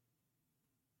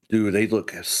 dude, they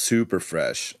look super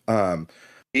fresh.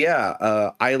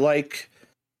 Yeah, I like.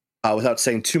 Without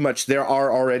saying too much, there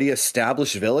are already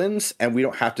established villains, and we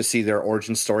don't have to see their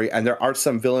origin story. And there are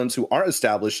some villains who aren't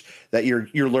established that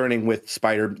you're learning with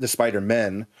the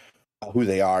Spider-Men who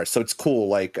they are. So it's cool.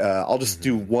 Like I'll just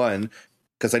do one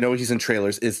because I know he's in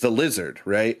trailers. Is the Lizard,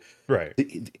 right? Right.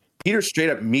 Peter straight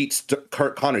up meets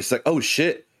Kurt Connors. He's like, "Oh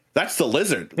shit, that's the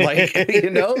Lizard!" Like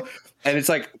and it's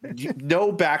like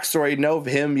no backstory, no of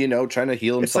him, trying to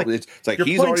heal himself. It's like You're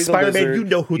he's playing already the Spider-Man, Lizard. you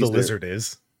know who the He's there. Lizard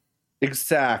is.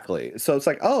 Exactly. So it's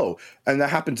like, oh, and that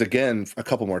happens again a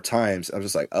couple more times. I'm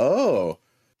just like, oh,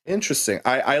 interesting.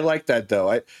 I like that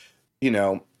though.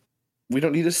 We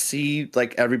don't need to see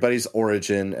like everybody's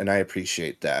origin, and I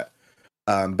appreciate that.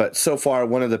 But so far,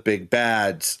 one of the big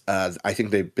bads, I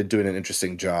think they've been doing an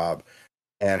interesting job,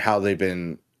 and how they've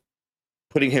been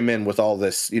putting him in with all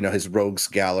this, his rogues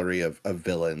gallery of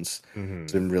villains.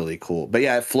 It's been really cool. But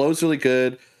yeah, it flows really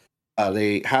good.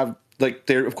 They have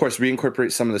they're of course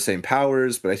reincorporate some of the same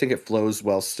powers, but I think it flows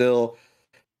well still.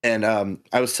 And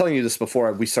I was telling you this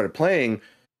before we started playing.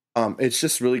 It's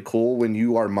just really cool when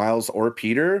you are Miles or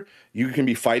Peter, you can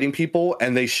be fighting people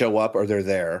and they show up or they're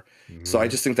there. So I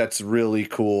just think that's really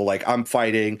cool. Like I'm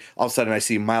fighting, all of a sudden I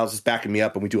see Miles is backing me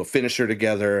up and we do a finisher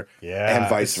together, and Yeah,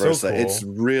 vice it's so versa. cool. It's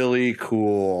really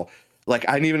cool. Like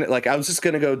I didn't even I was just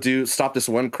gonna go stop this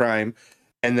one crime,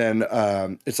 and then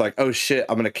it's like, oh shit,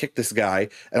 I'm gonna kick this guy,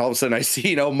 and all of a sudden I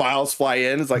see Miles fly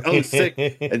in. It's like, oh sick,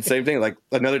 and same thing. Like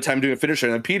another time doing a finisher,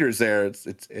 and then Peter's there.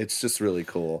 It's just really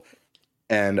cool.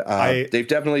 And they've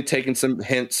definitely taken some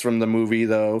hints from the movie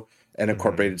though, and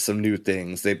incorporated some new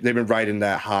things. They've been riding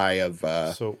that high of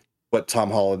So what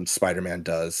Tom Holland Spider-Man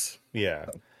does. yeah,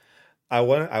 I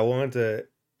wanted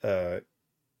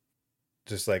to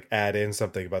just like add in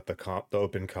something about the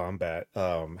open combat.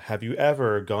 Have you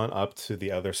ever gone up to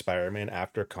the other Spider-Man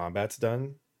after combat's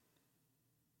done?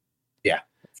 Yeah,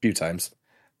 a few times.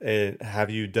 Have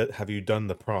you done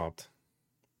the prompt?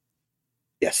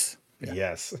 Yes. Yeah.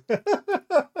 Yes.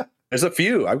 There's a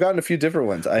few. I've gotten a few different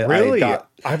ones. I Really? got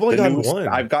I've only the gotten newest. one.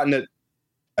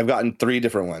 I've gotten three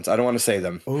different ones. I don't want to say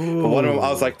them, but one of them I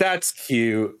was Ooh, like, "That's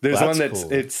cute." There's one that's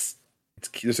that's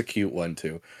cool. there's a cute one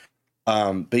too.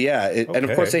 But yeah, and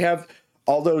of course Okay. they have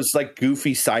all those like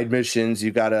goofy side missions.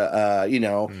 You gotta,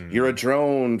 you're a Hmm.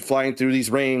 drone flying through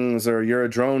these rings, or you're a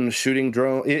drone shooting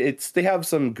drone. It's they have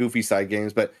some goofy side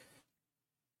games, but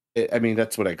I mean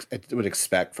that's what I would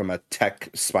expect from a tech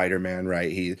Spider-Man,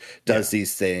 right? He does Yeah.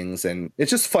 these things, and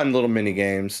it's just fun little mini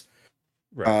games.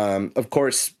 Right. Of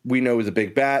course, we know the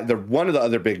big bad. The one of the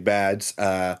other big bads.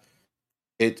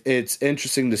 It's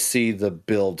interesting to see the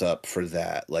build up for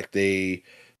that. Like they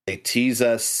tease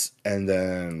us, and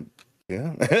then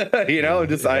yeah,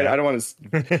 just I Yeah. don't want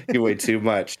to give away too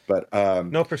much, but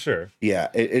No, for sure. yeah,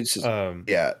 it's just Um,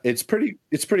 yeah, it's pretty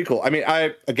cool. I mean,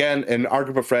 I again in our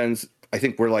group of friends, I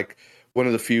think we're like one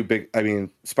of the few big. I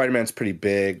mean, Spider-Man's pretty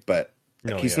big, but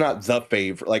like no, he's yeah. not the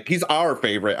favorite. Like he's our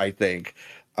favorite, I think.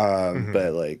 Hmm.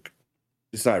 But like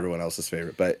it's not everyone else's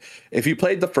favorite. But if you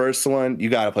played the first one, you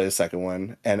got to play the second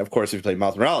one, and of course, if you played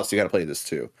Miles Morales, you got to play this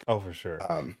too. Oh, for sure.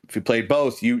 If you played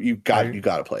both, I you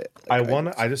got to play it. I Like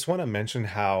wanna I just want to mention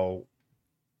how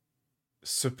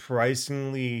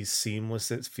surprisingly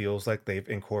seamless it feels like they've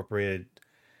incorporated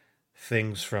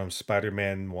things from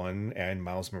Spider-Man 1 and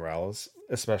Miles Morales,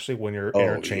 especially when you're oh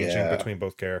interchanging yeah, between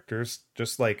both characters.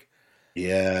 Just like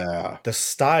yeah, the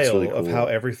it's really style of how cool.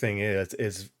 everything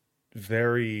is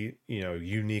very,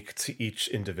 unique to each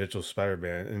individual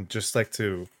Spider-Man. And just like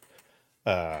to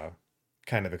uh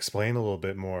kind of explain a little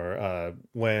bit more,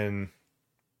 when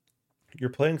you're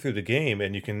playing through the game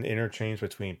and you can interchange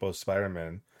between both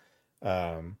Spider-Man,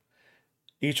 um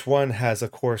each one has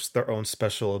of course their own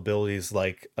special abilities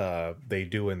like they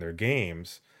do in their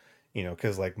games,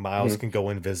 because like Miles Hmm. can go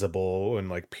invisible and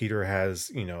like Peter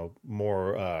has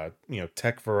more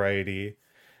tech variety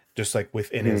just like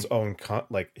within his Hmm. own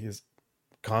like his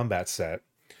combat set.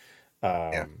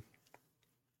 Yeah, um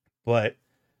but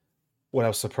what I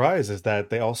was surprised is that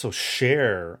they also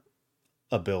share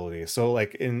abilities. So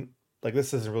like in like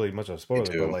this isn't really much of a me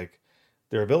spoiler, but too. like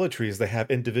their ability trees, they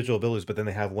have individual abilities, but then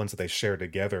they have ones that they share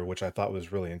together, which I thought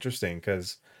was really interesting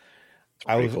because It's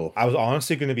I pretty was cool. I was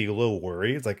honestly going to be a little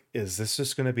worried. Like, is this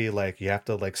just going to be like you have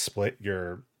to like split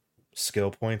your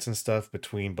skill points and stuff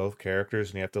between both characters,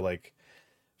 and you have to like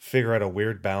figure out a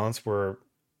weird balance where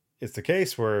it's the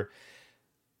case where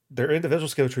their individual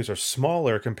skill trees are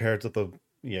smaller compared to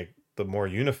the more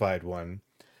unified one.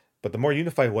 But the more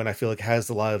unified one, I feel like has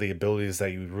a lot of the abilities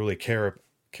that you really care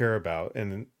about,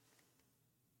 and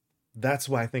that's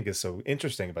why I think is so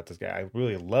interesting about this guy. I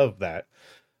really love that,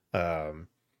 um,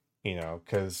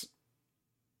 because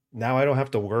now I don't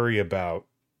have to worry about,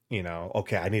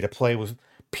 okay, I need to play with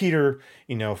Peter,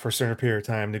 for a certain period of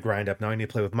time to grind up. Now I need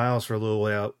to play with Miles for a little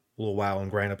while and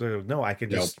grind up there. No, I can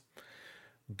Yep. just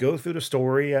go through the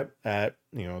story at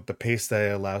the pace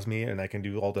that it allows me, and I can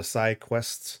do all the side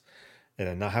quests and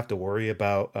then not have to worry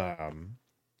about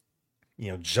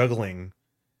juggling,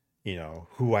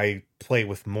 who I play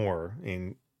with more.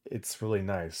 And it's really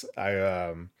nice. I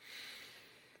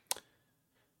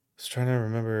was trying to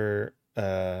remember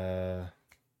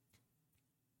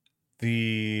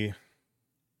the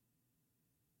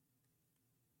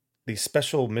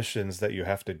special missions that you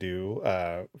have to do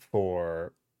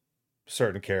for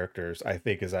certain characters. I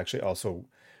think is actually also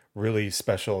really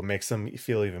special. Makes them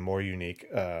feel even more unique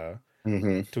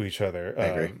Hmm. to each other. I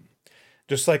agree.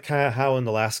 Just like kind of how in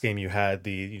the last game you had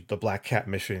the Black Cat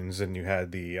missions, and you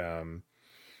had the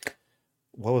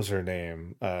what was her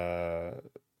name? The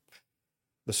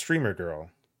streamer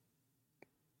girl.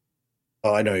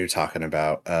 Oh, I know who you're talking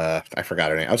about. I forgot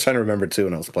her name. I was trying to remember too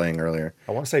when I was playing earlier.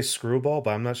 I want to say Screwball,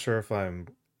 but I'm not sure if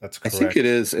that's I think it correct.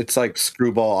 is. It's like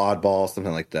Screwball, Oddball,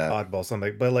 something like that. Oddball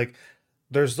something, but like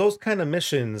there's those kind of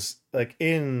missions like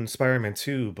in Spider-Man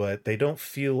 2, but they don't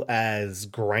feel as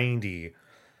grindy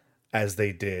as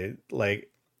they did.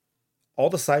 Like all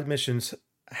the side missions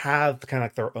have kind of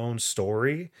like their own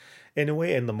story in a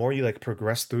way, and the more you like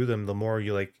progress through them, the more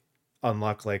you like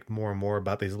unlock like more and more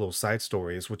about these little side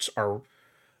stories, which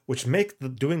make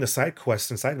doing the side quests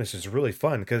and side missions really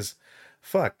fun because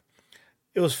fuck,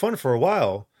 it was fun for a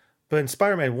while. But in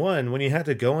Spider-Man 1, when you had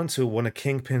to go into one of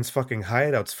Kingpin's fucking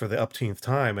hideouts for the upteenth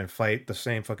time and fight the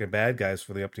same fucking bad guys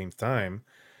for the upteenth time,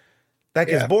 that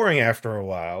gets Yeah. boring after a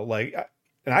while.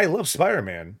 And I love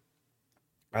Spider-Man,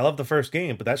 I love the first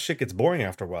game, but that shit gets boring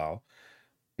after a while.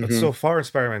 But Hmm. so far in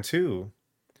Spider-Man 2,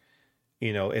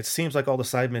 it seems like all the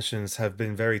side missions have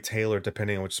been very tailored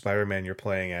depending on which Spider-Man you're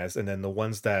playing as, and then the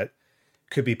ones that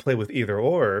could be played with either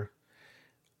or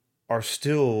are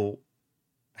still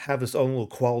have this own little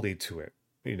quality to it.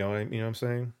 You know what I'm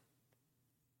saying?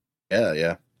 Yeah,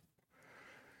 yeah.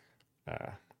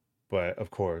 Uh, but of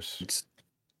course, It's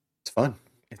it's fun.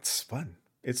 it's fun.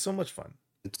 It's so much fun.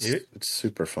 It's It, it's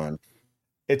super fun.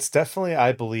 it's definitely,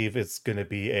 I believe, it's going to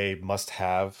be a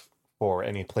must-have for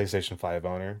any PlayStation 5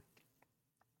 owner.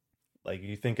 Like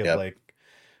you think of Yep. like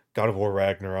God of War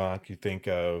Ragnarok, you think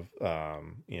of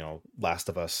Last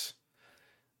of Us.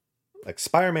 Like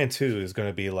Spider-Man 2 is going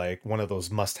to be like one of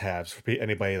those must-haves for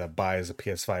anybody that buys a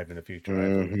PS5 in the future, I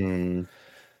believe.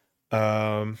 Hmm.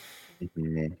 Um,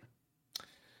 Hmm.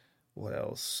 what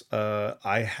else?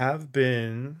 I have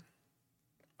been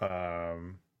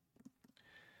um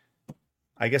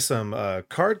I guess some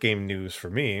card game news for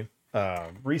me.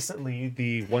 Recently,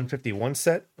 the 151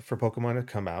 set for Pokemon had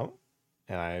come out,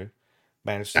 and I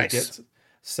managed to Nice. get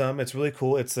some. It's really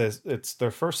cool. It's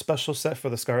their first special set for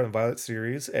the Scarlet and Violet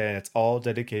series, and it's all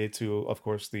dedicated to, of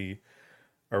course, the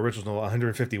original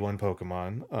 151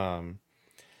 Pokemon.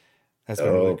 Has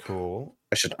been really Dope. cool.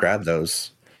 I should grab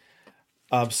those.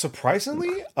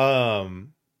 Surprisingly,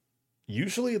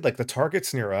 usually like the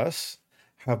targets near us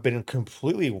have been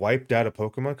completely wiped out of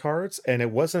Pokemon cards, and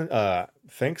it wasn't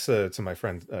thanks to my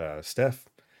friend Steph.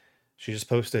 She just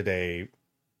posted a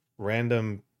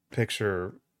random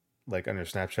picture like on her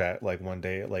Snapchat like one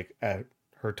day like at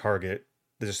her Target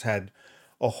that just had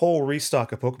a whole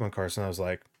restock of Pokemon cards, and I was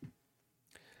like,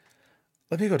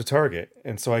 let me go to Target.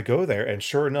 And so I go there, and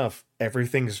sure enough,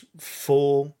 everything's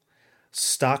full,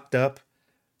 stocked up,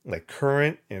 like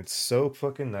current, and it's so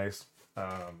fucking nice.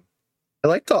 I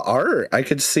like the art. I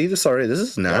could see this already. This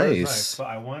is The art is nice, nice. but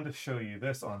I wanted to show you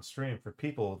this on stream for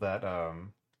people that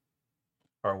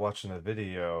are watching the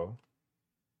video.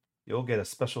 You'll get a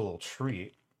special little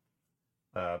treat.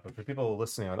 But for people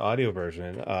listening on audio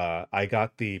version, I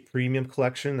got the premium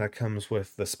collection that comes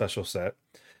with the special set.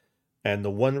 And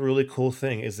the one really cool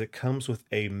thing is it comes with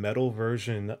a metal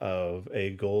version of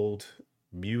a gold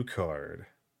Mew card.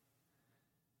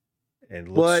 And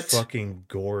it looks What? fucking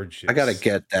I gotta gorgeous.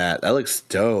 get that. That looks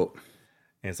dope.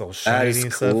 And it's all That shiny is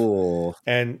and stuff. cool.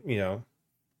 And,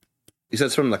 You said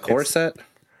it's from the core it's set?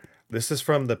 this is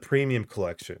from the premium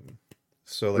collection.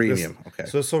 So like this Premium. Okay.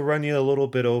 so this will run you a little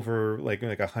bit over like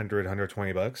 100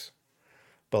 $120.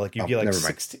 But like you Oh, get like never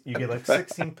mind. 16, you get like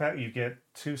 16 pack, you get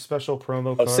two special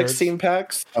promo Oh, cards, 16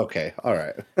 packs? Okay. All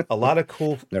right. a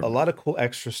Never lot mind. of cool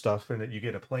extra stuff in it. You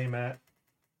get a playmat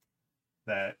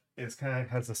that is kind of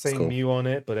has the That's same cool. Mew on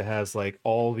it, but it has like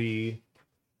all the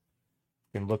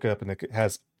you can look it up, and it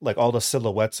has like all the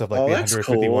silhouettes of like Oh, the that's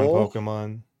 151 cool.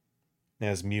 Pokemon. It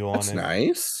has Mew on That's it.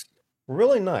 nice.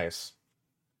 Really nice.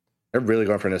 They're really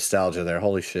going for nostalgia there.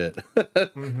 Holy shit.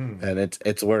 Mm-hmm. And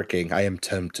it's working. I am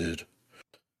tempted.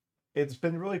 It's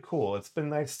been really cool. It's been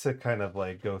nice to kind of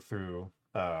like go through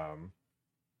kind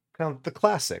of the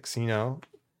classics.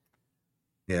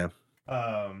 Yeah.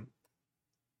 Um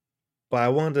but I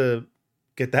wanted to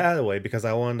get that out of the way because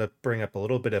I wanted to bring up a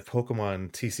little bit of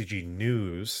Pokemon TCG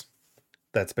news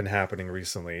that's been happening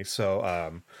recently. So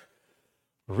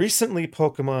recently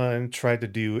Pokemon tried to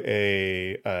do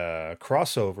a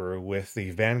crossover with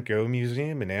the Van Gogh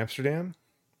Museum in Amsterdam.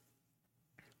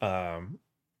 Um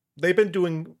they've been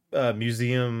doing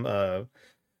museum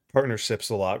partnerships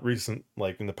a lot recent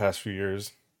like in the past few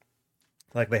years.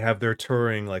 Like they have their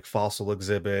touring like fossil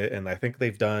exhibit, and I think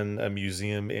they've done a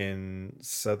museum in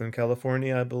Southern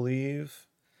California, I believe.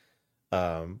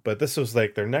 But this was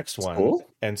like their next It's one, cool.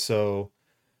 and so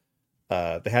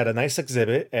they had a nice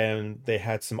exhibit, and they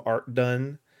had some art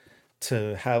done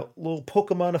to have little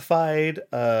Pokemonified,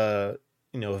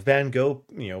 Van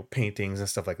Gogh, paintings and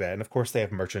stuff like that. And of course, they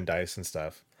have merchandise and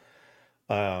stuff.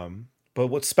 But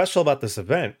what's special about this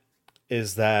event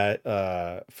is that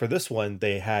for this one,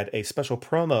 they had a special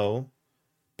promo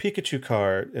Pikachu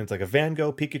card, and it's like a Van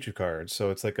Gogh Pikachu card.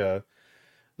 So it's like a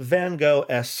Van Gogh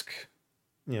esque,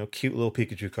 cute little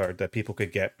Pikachu card that people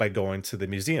could get by going to the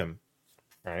museum.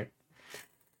 Right.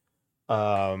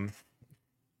 Um,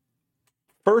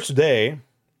 First day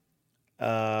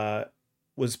uh,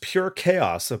 was pure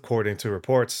chaos, according to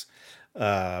reports.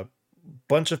 Uh,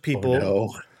 Bunch of Oh people no.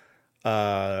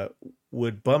 uh,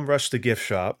 would bum rush the gift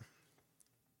shop,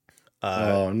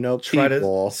 uh, Oh no, try to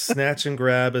people. snatch and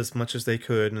grab as much as they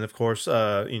could, and of course,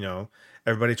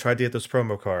 everybody tried to get those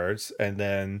promo cards, and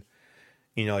then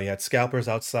you had scalpers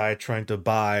outside trying to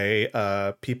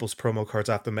buy people's promo cards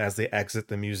off them as they exit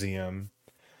the museum.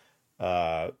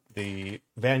 The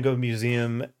Van Gogh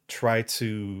Museum tried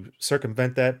to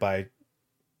circumvent that by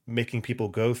making people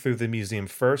go through the museum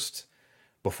first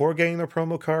before getting their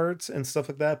promo cards and stuff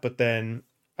like that. But then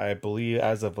I believe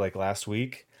as of like last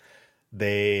week,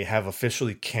 they have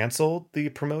officially canceled the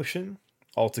promotion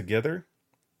altogether.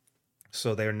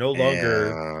 So they're no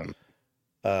longer And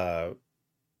uh,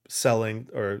 selling,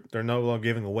 or they're no longer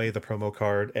giving away the promo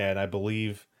card. And I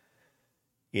believe,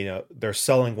 they're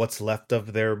selling what's left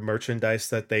of their merchandise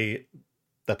the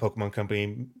Pokemon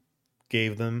Company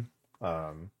gave them.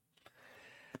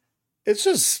 It's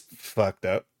just fucked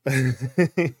up.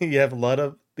 You have a lot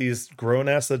of these grown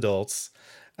ass adults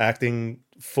acting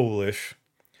foolish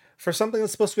for something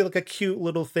that's supposed to be like a cute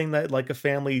little thing that like a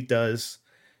family does.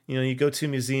 You go to a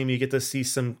museum, you get to see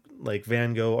some like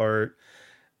Van Gogh art,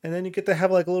 and then you get to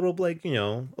have like a little like a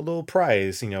little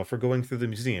prize for going through the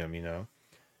museum.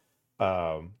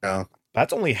 no,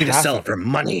 That's only you just half sell of it for it.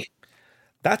 money.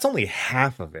 That's only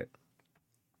half of it.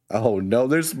 Oh no,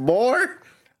 there's more.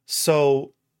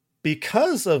 So,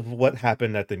 because of what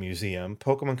happened at the museum,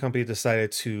 Pokemon Company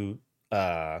decided to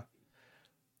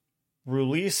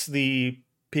release the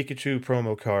Pikachu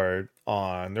promo card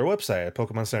on their website at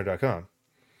PokemonCenter.com.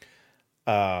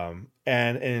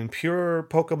 And in pure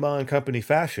Pokemon Company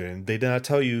fashion, they did not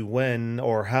tell you when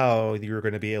or how you were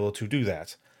going to be able to do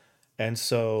that. And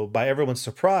so, by everyone's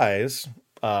surprise,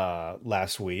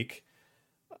 last week,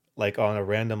 like on a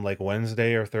random like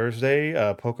Wednesday or Thursday,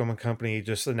 Pokemon Company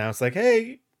just announced like,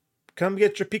 "Hey, come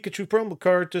get your Pikachu promo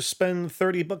card. Just spend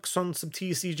 $30 on some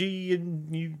TCG,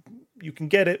 and you can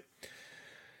get it."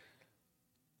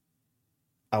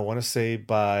 I want to say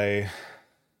by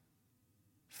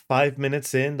 5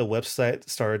 minutes in, the website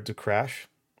started to crash.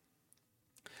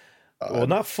 Well,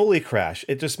 not fully crash.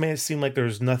 It just made it seem like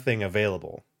there's nothing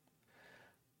available.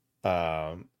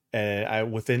 And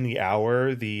within the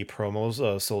hour, the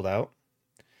promos sold out.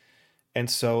 And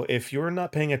so if you're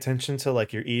not paying attention to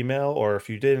like your email, or if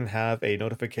you didn't have a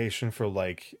notification for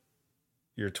like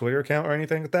your Twitter account or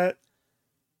anything like that,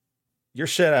 you're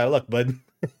shit out of luck, bud.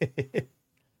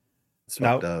 It's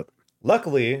Now, fucked up.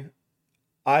 luckily,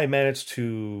 I managed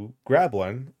to grab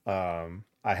one. I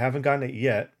haven't gotten it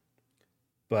yet,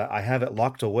 but I have it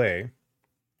locked away,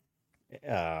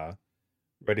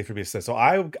 ready for me to send. So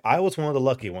I was one of the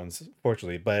lucky ones,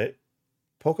 fortunately. But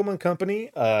Pokemon Company,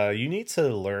 you need to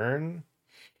learn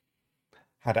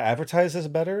how to advertise this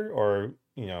better, or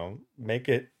make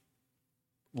it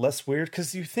less weird,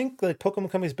 because you think like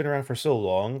Pokemon Company's been around for so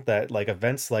long that like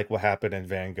events like what happened in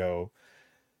Van Gogh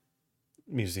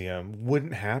Museum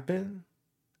wouldn't happen.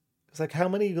 It's like, how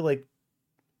many like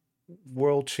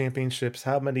world championships,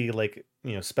 how many like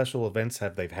special events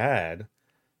have they had,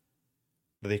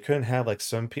 but they couldn't have like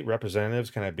some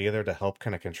representatives kind of be there to help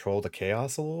kind of control the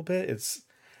chaos a little bit. It's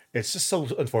just so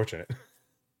unfortunate.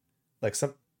 Like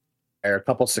some There are a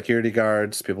couple security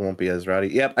guards. People won't be as rowdy.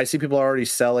 Yep, I see people already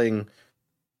selling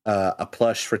a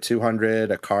plush for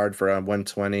 200, a card for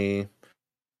 120.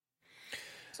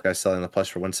 This guy's selling the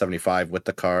plush for 175 with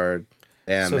the card.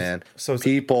 Yeah, so man. so it's,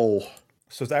 People.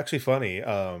 so it's actually funny.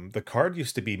 The card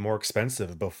used to be more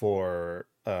expensive before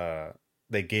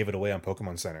they gave it away on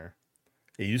Pokemon Center.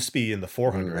 It used to be in the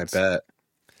 400s.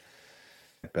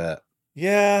 I bet.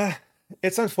 Yeah,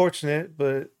 it's unfortunate,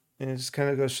 but it just kind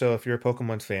of goes to show, if you're a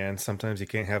Pokemon fan, sometimes you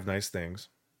can't have nice things.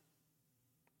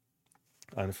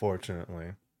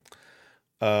 Unfortunately.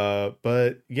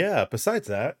 But yeah, besides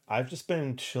that, I've just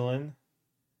been chilling,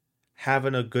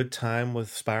 having a good time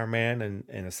with Spider-Man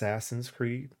and Assassin's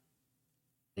Creed,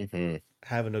 Mm-hmm.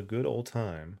 having a good old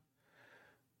time.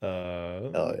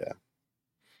 Oh yeah.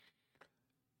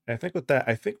 I think with that,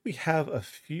 I think we have a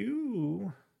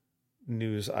few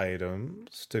news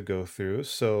items to go through.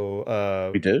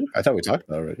 So We do? I thought we talked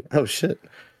about it already. Oh shit.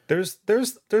 there's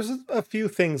a few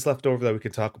things left over that we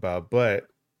could talk about, but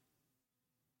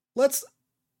let's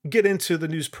get into the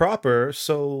news proper.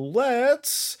 So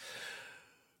let's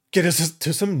get us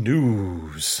to some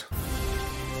news.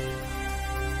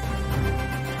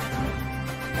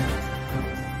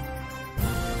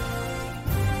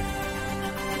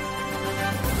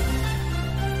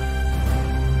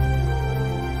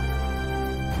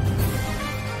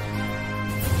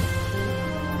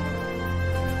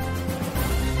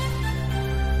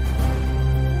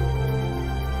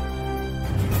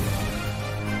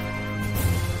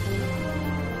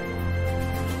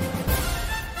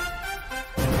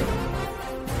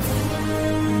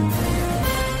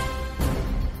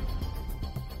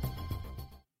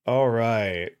 All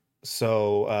right.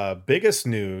 So biggest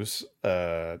news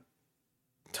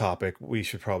topic we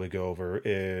should probably go over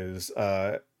is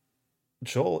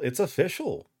Joel, it's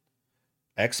official.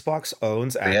 Xbox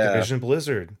owns Yeah, Activision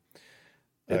Blizzard,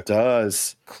 uh, it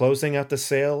does. closing out the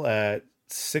sale at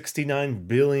 $69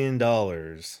 billion.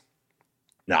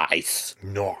 Nice.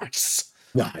 Nice.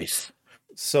 Nice.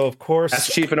 So of course,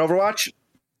 Master Chief in Overwatch,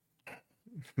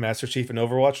 Master Chief in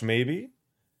Overwatch, maybe.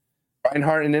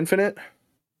 Reinhardt in Infinite.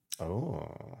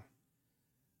 Oh,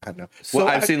 I don't know. Well, so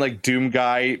I've seen like Doom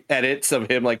guy edits of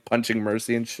him like punching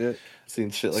Mercy and shit. I've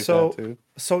seen shit like that too.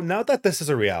 so now that this is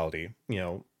a reality,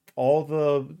 all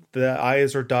the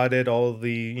I's are dotted, all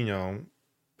the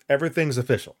everything's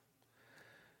official.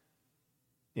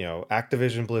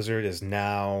 Activision Blizzard is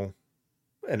now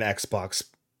an Xbox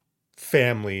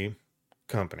family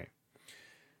company.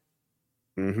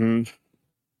 Mm-hmm.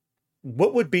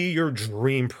 What would be your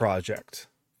dream project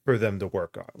for them to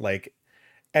work on? Like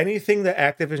anything that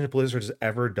Activision Blizzard has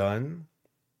ever done,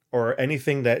 or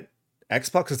anything that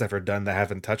Xbox has ever done that I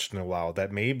haven't touched in a while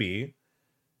that maybe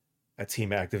a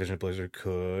team at Activision Blizzard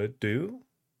could do?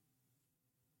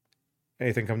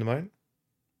 Anything come to mind?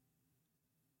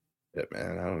 Yeah,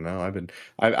 man, I don't know.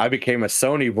 I became a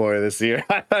Sony boy this year.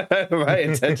 My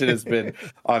attention has been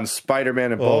on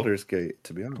Spider-Man and well, Baldur's Gate,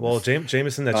 to be honest. well,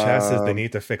 Jameson in the chat says they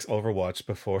need to fix Overwatch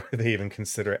before they even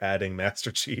consider adding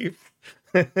Master Chief.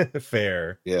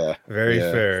 Fair. Yeah. Very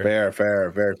fair.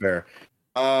 Very fair.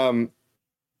 I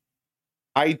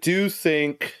do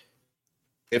think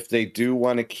if they do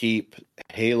want to keep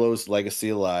Halo's legacy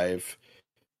alive,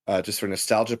 just for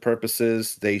nostalgia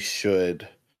purposes, they should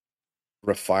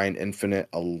refine Infinite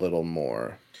a little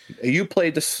more. You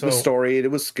played the story; it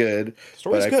was good.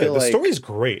 Story's but good. I feel The like, story's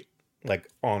great. Yeah.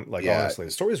 Honestly,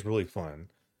 the story's really fun.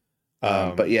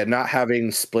 But yeah, not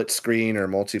having split screen or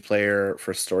multiplayer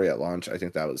for story at launch, I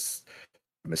think that was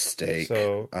a mistake.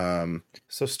 So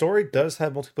story does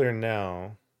have multiplayer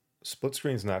now. Split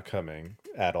screen's not coming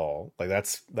at all. Like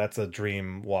that's a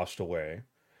dream washed away.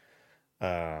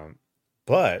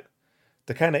 But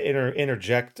to kind of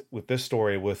interject with this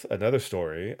story with another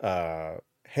story,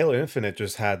 Halo Infinite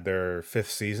just had their 5th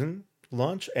season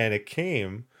launch, and it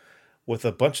came with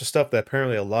a bunch of stuff that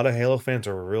apparently a lot of Halo fans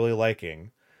are really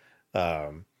liking.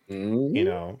 They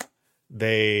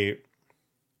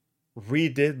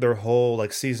redid their whole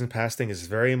like season pass thing is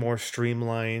very more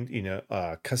streamlined.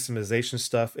 Customization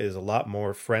stuff is a lot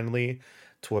more friendly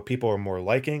to what people are more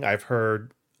liking. I've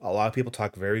heard a lot of people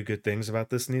talk very good things about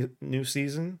this new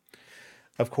season.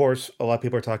 Of course, a lot of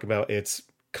people are talking about it's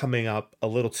coming up a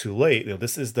little too late.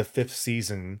 This is the 5th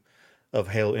season of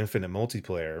Halo Infinite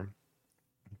multiplayer,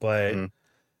 but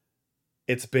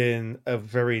it's been a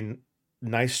very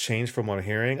nice change from what I'm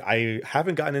hearing. I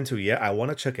haven't gotten into it yet. I want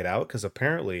to check it out because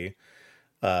apparently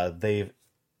they've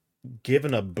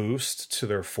given a boost to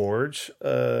their Forge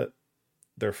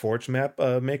map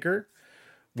maker,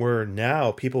 where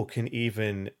now people can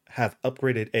even have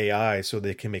upgraded AI so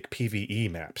they can make PvE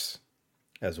maps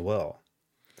as well.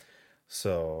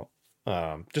 So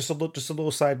just a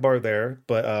little sidebar there,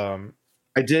 but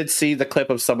I did see the clip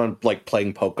of someone like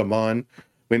playing Pokemon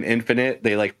when Infinite.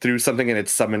 They like threw something and it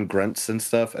summoned grunts and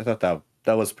stuff. I thought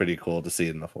that was pretty cool to see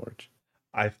in the Forge.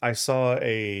 I saw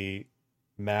a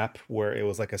map where it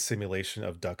was like a simulation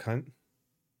of Duck Hunt,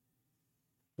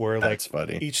 where That's like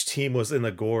funny. each team was in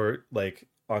the gore like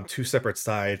on 2 separate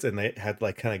sides, and they had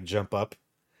like kind of jump up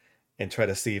and try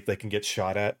to see if they can get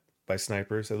shot at by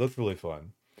snipers. It looked really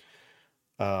fun.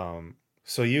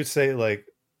 So you'd say like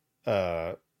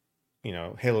Halo,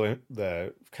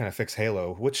 the kind of fix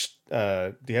Halo. Which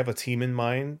do you have a team in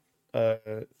mind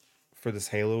for this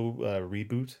Halo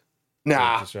reboot?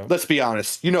 Nah, let's be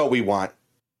honest. You know what we want.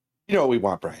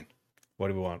 Brian. What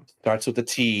do we want? Starts with a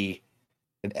T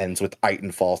and ends with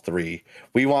Titanfall 3.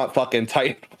 We want fucking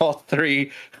Titanfall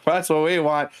 3. That's what we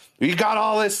want. You got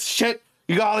all this shit.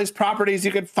 You got all these properties.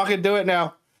 You can fucking do it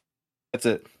now. That's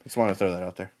it. Just want to throw that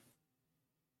out there.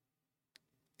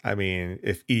 I mean,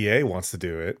 if EA wants to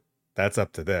do it, that's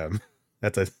up to them.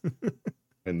 That's a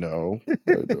I know.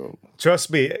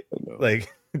 Trust me,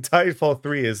 like Titanfall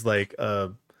 3 is like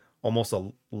almost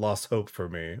a lost hope for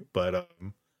me, but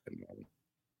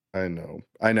I know.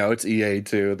 It's EA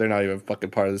too. They're not even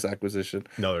fucking part of this acquisition.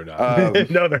 No, they're not.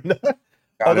 No, they're not.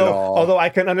 Although I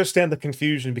can understand the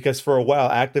confusion, because for a while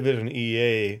Activision and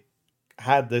EA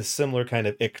had this similar kind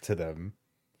of ick to them,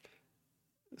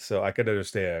 so I could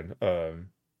understand.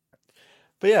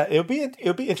 But yeah, it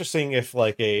would be interesting if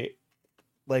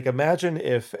imagine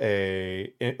if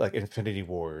like Infinity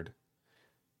Ward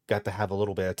got to have a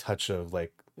little bit of touch of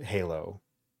like Halo.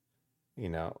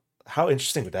 How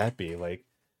interesting would that be? Like,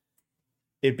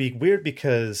 it'd be weird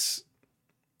because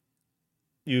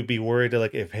you'd be worried that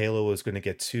like if Halo was going to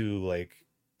get too like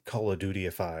Call of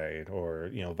Duty-ified,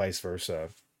 or vice versa.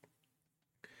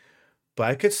 But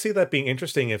I could see that being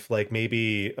interesting if, like,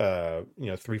 maybe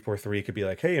 343 could be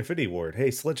like, hey, Infinity Ward,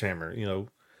 hey, Sledgehammer,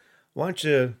 why don't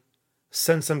you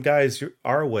send some guys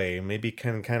our way, maybe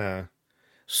can kind of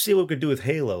see what we could do with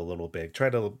Halo a little bit. Try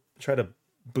to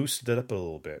boost it up a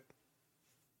little bit.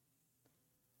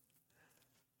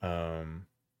 What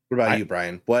about I you,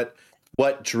 Brian? What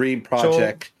dream Joel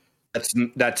project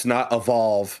that's not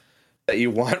Evolve that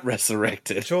you want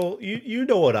resurrected? Joel, you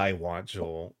know what I want,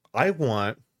 Joel. I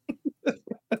want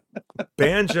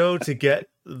Banjo to get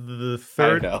the I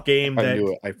third know. game I that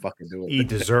knew it. I fucking knew he it.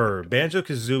 deserved. Banjo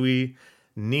Kazooie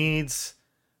needs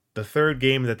the third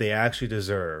game that they actually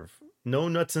deserve. No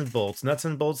nuts and bolts. Nuts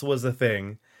and bolts was the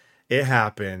thing. It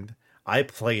happened. I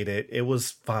played it. It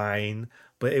was fine,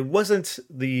 but it wasn't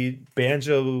the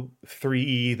Banjo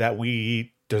 3E that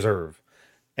we deserve.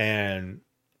 And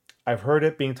I've heard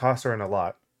it being tossed around a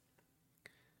lot.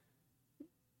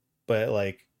 But,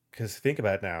 like, because think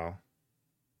about it now,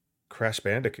 Crash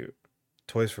Bandicoot,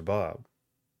 Toys for Bob,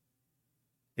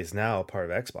 is now a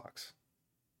part of Xbox.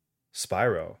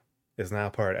 Spyro is now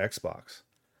part of Xbox.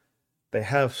 They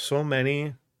have so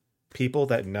many people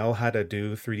that know how to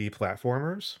do 3D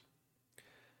platformers.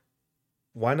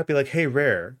 Why not be like, hey,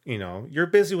 Rare, you're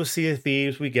busy with Sea of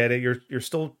Thieves, we get it. You're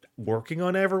still working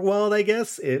on Everworld, I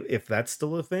guess, if that's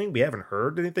still a thing. We haven't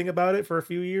heard anything about it for a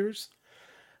few years.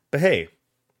 But hey,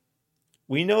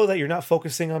 we know that you're not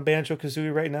focusing on Banjo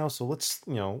Kazooie right now, so let's,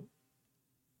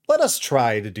 let us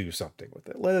try to do something with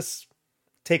it. Let us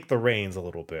take the reins a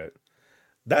little bit.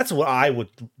 That's what I would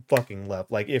fucking love.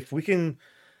 Like, if we can,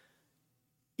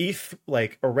 if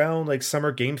like around like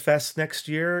Summer Game Fest next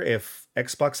year, if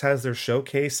Xbox has their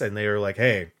showcase and they're like,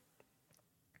 hey,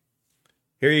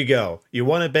 here you go. You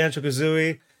wanted Banjo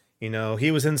Kazooie,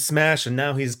 he was in Smash and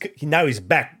now he's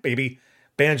back, baby.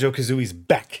 Banjo Kazooie's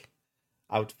back.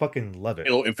 I would fucking love it.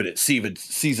 Halo Infinite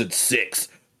season 6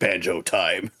 Banjo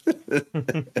time.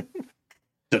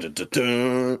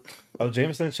 Oh,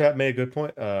 Jameson in chat made a good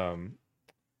point.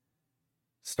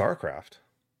 StarCraft.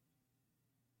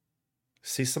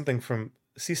 See something of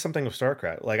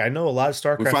StarCraft. Like, I know a lot of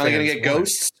StarCraft. We're finally gonna get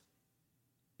Ghosts.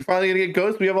 We're finally gonna get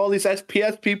Ghosts. We have all these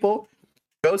SPS people.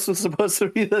 Ghost was supposed to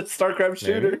be the StarCraft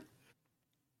shooter. Maybe.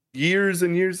 Years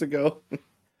and years ago.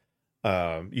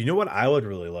 You know what I would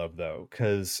really love though,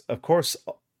 because of course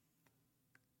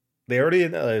they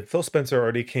already Phil Spencer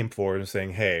already came forward and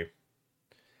saying, hey,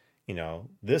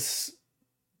 this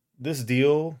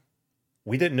deal,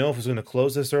 we didn't know if it was going to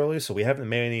close this early, so we haven't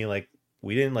made any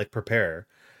we didn't prepare.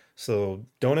 So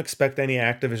don't expect any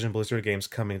Activision Blizzard games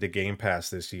coming to Game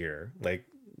Pass this year. Like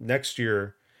next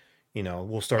year,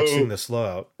 we'll start seeing this slow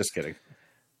out. Just kidding.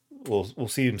 We'll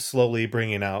see them slowly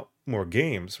bringing out more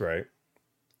games, right?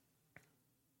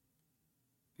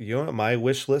 You know what my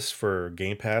wish list for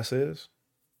Game Pass is?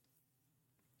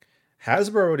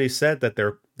 Hasbro already said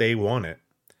that they want it.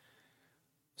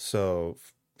 So,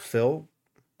 Phil,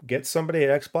 get somebody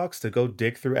at Xbox to go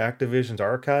dig through Activision's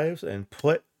archives and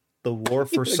put the War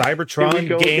for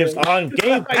Cybertron games on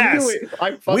Game Pass. I knew it.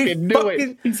 I fucking knew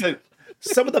it. He said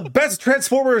some of the best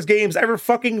Transformers games ever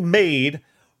fucking made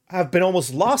have been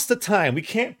almost lost to time. We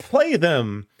can't play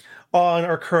them on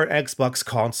our current Xbox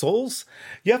consoles.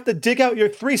 You have to dig out your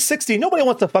 360. Nobody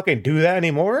wants to fucking do that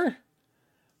anymore.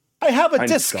 I have a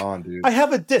disc. Gone, dude. I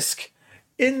have a disc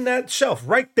in that shelf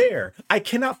right there. I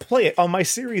cannot play it on my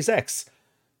Series X.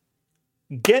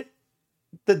 Get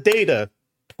the data,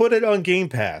 put it on Game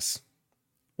Pass.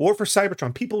 War for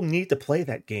Cybertron. People need to play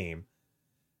that game.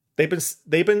 They've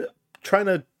been trying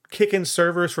to kick in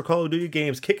servers for Call of Duty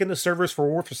games, kick in the servers for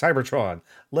War for Cybertron.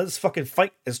 Let us fucking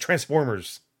fight as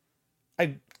Transformers.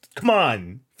 Come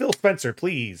on, Phil Spencer,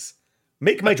 please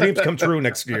make my dreams come true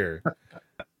next year,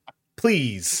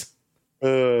 please.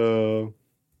 Oh,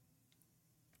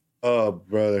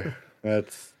 brother,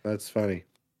 that's funny.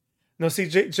 No, see,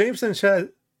 James and Chad,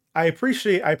 I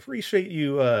appreciate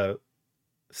you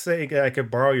saying I could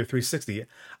borrow your 360.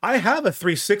 I have a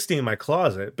 360 in my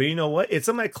closet, but you know what? It's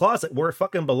in my closet where it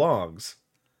fucking belongs.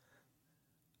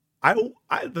 I don't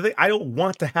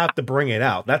want to have to bring it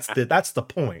out. That's the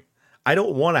point. I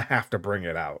don't want to have to bring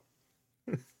it out.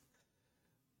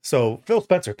 So, Phil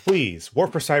Spencer, please, War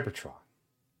for Cybertron.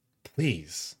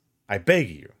 Please. I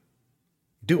beg you.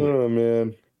 Do it. Oh,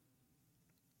 man.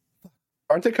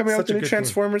 Aren't they coming out with a new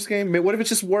Transformers game? What if it's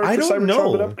just War for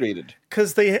Cybertron but upgraded?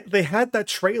 Because they had that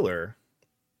trailer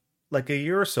like a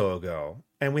year or so ago,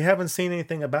 and we haven't seen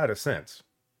anything about it since.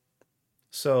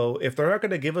 So, if they're not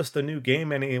going to give us the new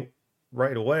game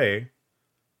right away,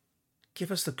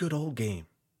 give us the good old game.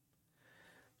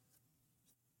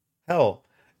 Hell,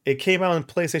 it came out on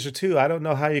PlayStation 2. I don't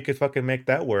know how you could fucking make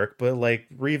that work, but like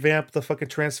revamp the fucking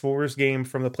Transformers game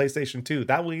from the PlayStation 2.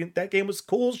 That game was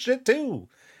cool as shit too.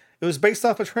 It was based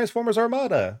off of Transformers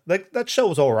Armada. Like that show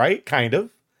was all right, kind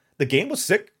of. The game was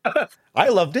sick. I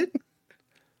loved it.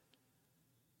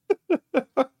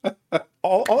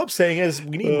 All I'm saying is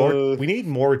we need more. We need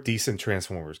more decent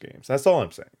Transformers games. That's all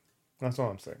I'm saying. That's all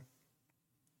I'm saying.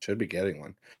 Should be getting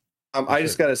one. I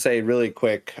just gotta say really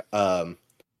quick.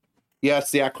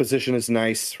 Yes, the acquisition is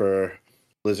nice for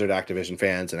Blizzard Activision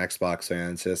fans and Xbox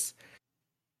fans.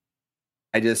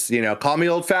 I just call me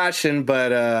old fashioned,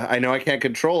 but I know I can't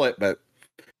control it. But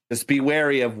just be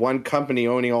wary of one company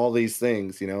owning all these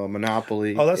things. A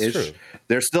monopoly. Oh, that's true.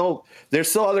 There's still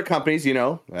other companies.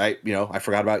 I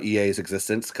forgot about EA's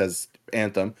existence because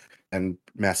Anthem and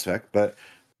Mass Effect, but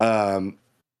the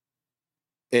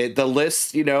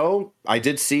list. I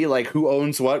did see like who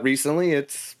owns what recently.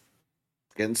 It's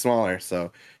getting smaller.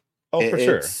 So for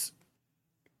sure.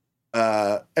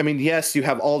 I mean, yes, you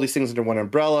have all these things under one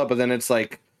umbrella, but then it's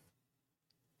like,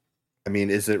 I mean,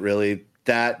 is it really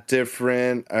that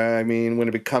different? I mean, when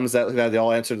it becomes that they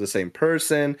all answer to the same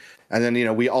person, and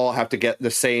then we all have to get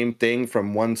the same thing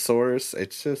from one source.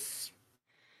 It's just,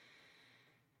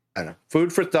 I don't know,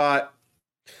 food for thought.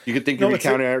 You could think of your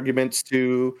counter arguments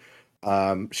too.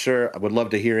 Sure, I would love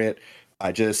to hear it.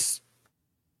 I just,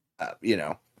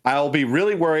 I'll be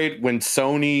really worried when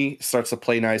Sony starts to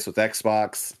play nice with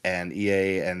Xbox and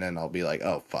EA, and then I'll be like,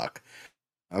 oh fuck.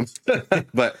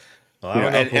 But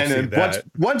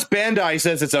once Bandai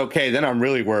says it's okay, then I'm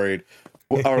really worried.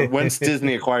 Or once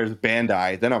Disney acquires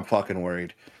Bandai, then I'm fucking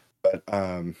worried. But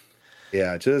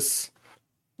yeah, just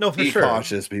be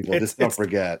cautious, people. Just don't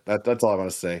forget. That's all I want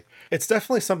to say. It's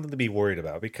definitely something to be worried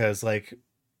about because, like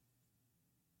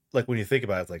when you think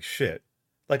about it, it's like shit.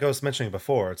 Like I was mentioning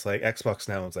before, it's like Xbox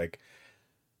now is like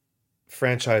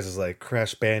franchises like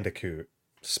Crash Bandicoot,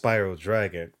 Spyro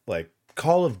Dragon, like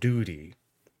Call of Duty,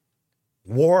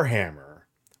 Warhammer,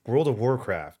 World of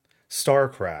Warcraft,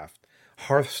 StarCraft,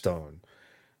 Hearthstone,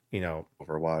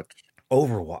 Overwatch.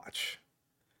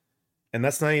 And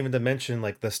that's not even to mention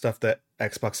like the stuff that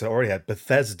Xbox had already had,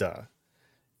 Bethesda,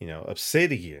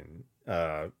 Obsidian,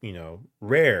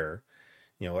 Rare.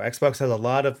 Xbox has a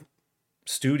lot of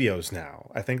studios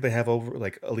now. I think they have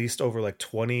at least over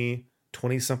 20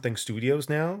 something studios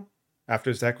now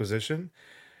after this acquisition.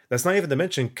 That's not even to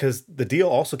mention because the deal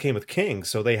also came with King,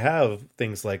 so they have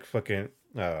things like fucking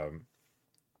what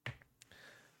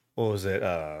was it?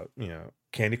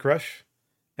 Candy Crush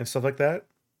and stuff like that.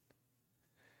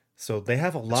 So they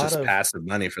have a lot of passive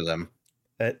money for them.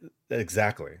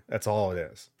 Exactly. That's all it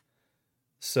is.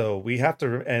 So we have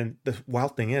to, and the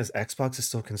wild thing is, Xbox is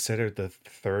still considered the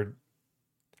third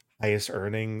highest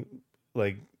earning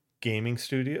gaming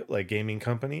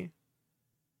company.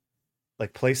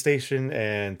 Like PlayStation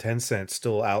and Tencent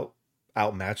still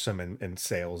outmatch them in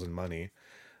sales and money.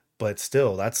 But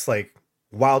still, that's like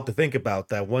wild to think about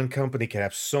that one company can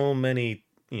have so many,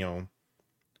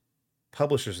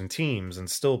 publishers and teams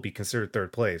and still be considered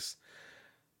third place.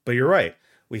 But you're right.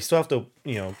 We still have to,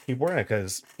 keep working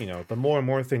because, the more and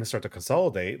more things start to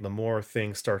consolidate, the more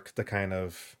things start to kind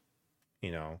of,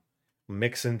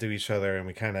 mix into each other and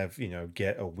we kind of,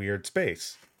 get a weird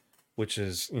space, which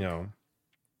is,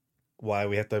 why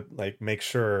we have to make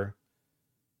sure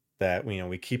that,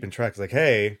 we keep in track. It's like,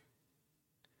 hey,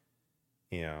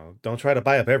 don't try to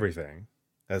buy up everything.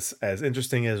 As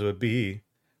interesting as it would be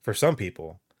for some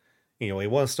people, we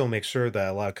want to still make sure that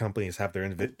a lot of companies have their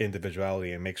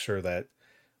individuality and make sure that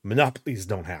monopolies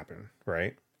don't happen,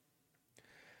 right?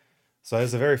 So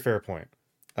that's a very fair point.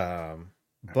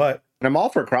 But and I'm all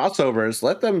for crossovers.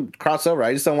 Let them cross over.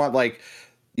 I just don't want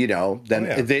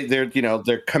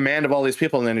they're command of all these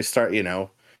people, and then they start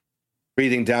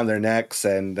breathing down their necks,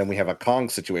 and then we have a Kong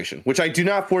situation, which I do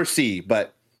not foresee.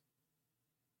 But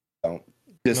don't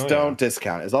discount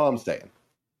it. Is all I'm saying.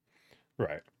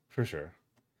 Right, for sure.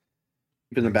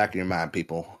 Keep in the back of your mind,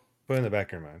 people. Put in the back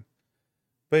of your mind.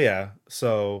 But yeah,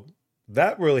 so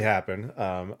that really happened.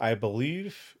 I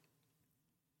believe,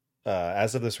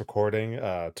 as of this recording,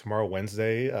 tomorrow,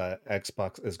 Wednesday,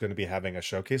 Xbox is going to be having a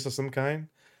showcase of some kind.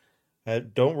 I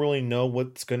don't really know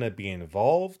what's going to be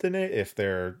involved in it. If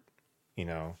they're,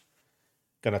 going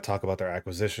to talk about their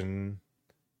acquisition,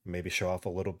 maybe show off a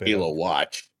little bit Halo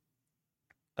Watch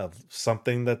of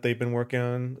something that they've been working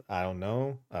on. I don't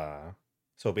know.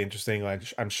 So it'll be interesting.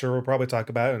 I'm sure we'll probably talk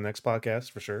about it in the next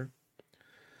podcast for sure.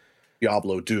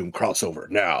 Diablo Doom crossover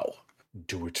now.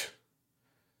 Do it.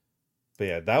 But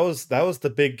yeah, that was the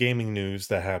big gaming news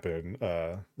that happened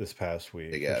this past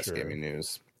week. Big ass gaming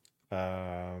news.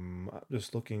 I'm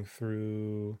just looking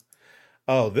through.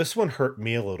 Oh, this one hurt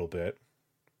me a little bit.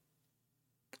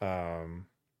 Um,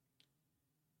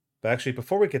 but actually,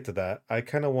 before we get to that, I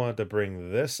kind of wanted to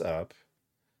bring this up.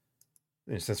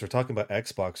 And since we're talking about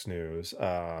Xbox news,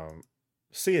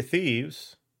 Sea of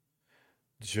Thieves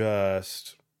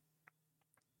just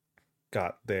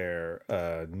got their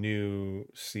new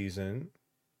season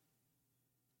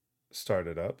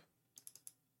started up.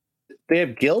 They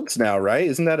have guilds now, right?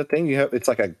 Isn't that a thing? You have, it's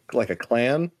like a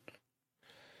clan.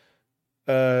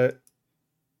 Not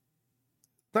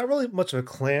really much of a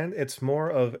clan. It's more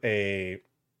of a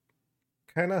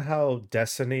kind of how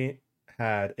Destiny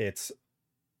had its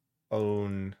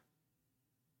own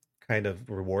kind of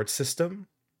reward system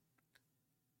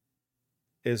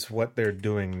is what they're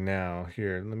doing now.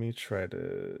 Here, let me try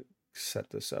to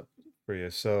set this up for you.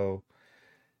 So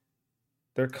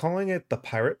they're calling it the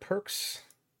Pirate Perks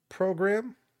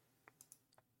program.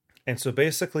 And so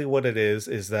basically what it is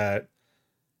that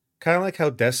kind of like how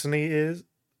Destiny is,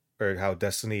 or how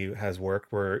Destiny has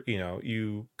worked, where, you know,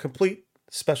 you complete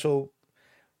special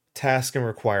tasks and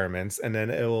requirements, and then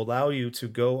it will allow you to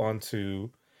go onto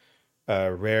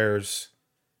Rare's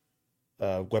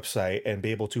website and be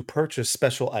able to purchase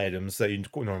special items that you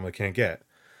normally can't get.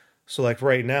 So, like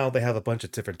right now, they have a bunch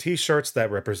of different T-shirts that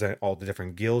represent all the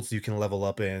different guilds you can level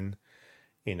up in.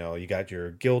 You know, you got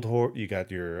your you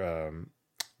got your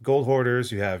gold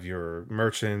hoarders, you have your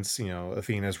merchants, you know,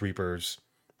 Athena's reapers,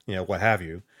 you know, what have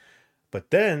you. But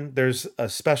then there's a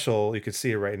special, you can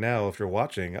see it right now if you're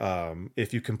watching.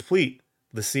 If you complete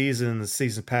the season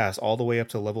pass all the way up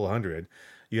to level 100,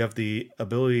 you have the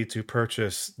ability to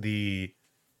purchase the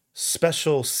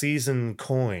special season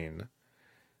coin.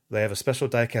 They have a special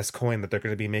diecast coin that they're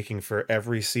going to be making for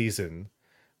every season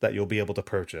that you'll be able to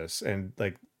purchase. And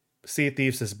like Sea of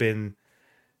Thieves has been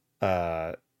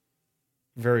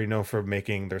very known for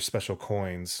making their special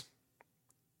coins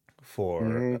for.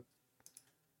 Mm-hmm.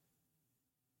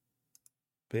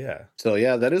 But yeah. So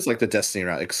yeah, that is like the Destiny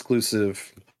route,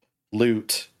 exclusive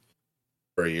loot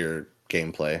for your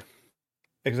gameplay.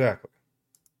 Exactly.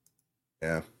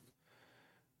 Yeah.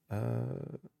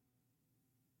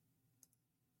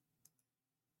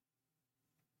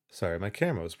 Sorry, my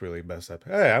camera was really messed up.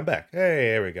 Hey, I'm back. Hey,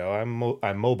 there we go. I'm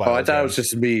mobile. Oh, I thought again. it was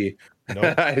just me.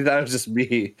 Nope. I thought it was just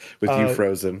me with you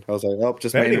frozen. I was like, oh,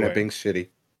 just my internet being shitty.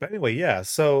 But anyway, yeah.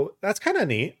 So that's kind of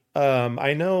neat.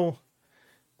 I know,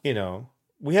 you know,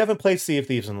 we haven't played Sea of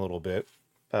Thieves in a little bit.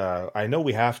 I know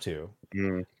we have to,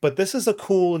 but this is a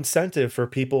cool incentive for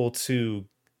people to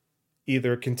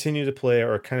either continue to play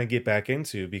or kind of get back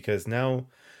into, because now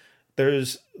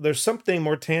there's something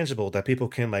more tangible that people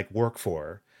can like work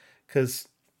for. Because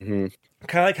kind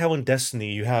of like how in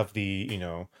Destiny you have the, you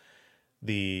know,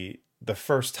 the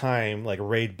first time like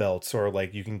raid belts, or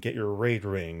like you can get your raid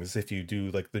rings if you do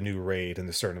like the new raid in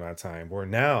a certain amount of time. Where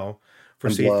now for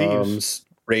Sea of Thieves,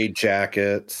 raid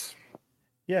jackets.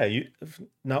 Yeah, you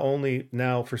not only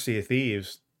now for Sea of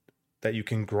Thieves that you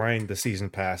can grind the season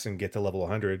pass and get to level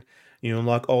 100, you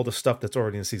unlock all the stuff that's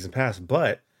already in the season pass,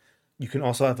 but you can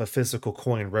also have a physical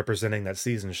coin representing that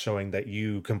season, showing that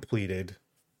you completed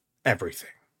everything,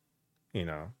 you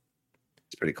know.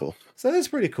 It's pretty cool. So that's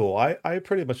pretty cool. I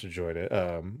pretty much enjoyed it.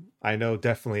 I know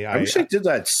definitely I wish I did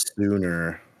that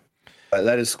sooner. But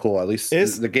that is cool. At least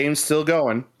the game's still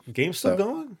going.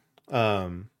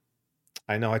 Going?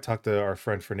 I know I talked to our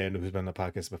friend Fernando, who's been on the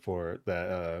podcast before,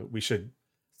 that we should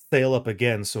sail up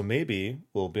again, so maybe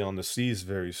we'll be on the seas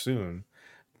very soon.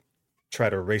 Try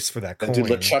to race for that coin. And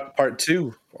do LeChuck Part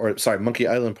 2, or sorry, Monkey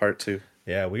Island Part 2.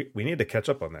 Yeah, we need to catch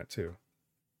up on that too.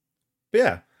 But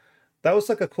yeah, that was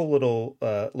like a cool little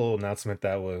announcement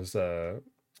that was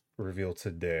revealed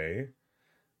today.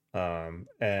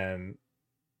 And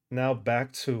now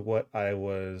back to what I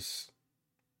was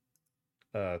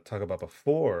talking about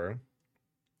before.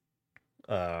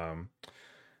 A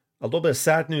little bit of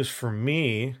sad news for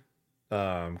me,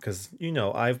 because you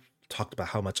know I've talked about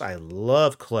how much I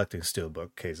love collecting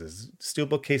steelbook cases.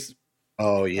 Steelbook cases,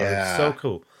 oh yeah, are so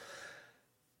cool.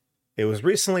 It was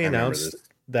recently announced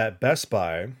that Best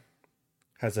Buy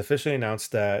has officially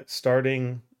announced that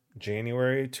starting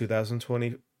January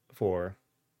 2024,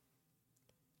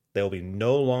 they'll be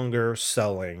no longer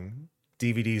selling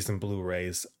DVDs and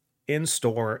Blu-rays in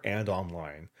store and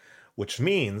online, which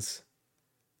means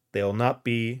they will not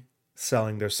be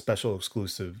selling their special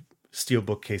exclusive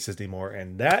steelbook cases anymore.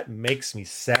 And that makes me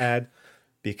sad,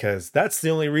 because that's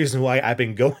the only reason why I've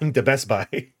been going to Best Buy.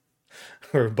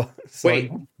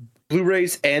 Wait,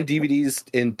 Blu-rays and DVDs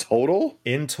in total?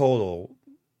 In total.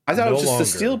 I thought it was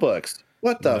just the steelbooks.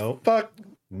 What the fuck?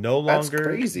 No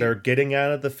longer. They're getting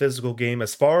out of the physical game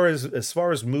as far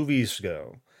as movies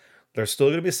go. They're still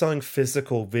going to be selling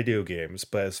physical video games,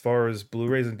 but as far as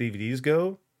Blu-rays and DVDs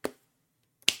go,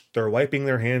 they're wiping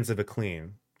their hands of it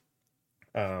clean.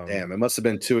 Damn, it must have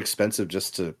been too expensive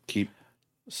just to keep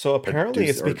So apparently, produce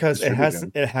it's or because distribute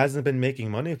them. it hasn't been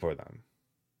making money for them.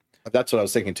 That's what I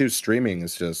was thinking too. Streaming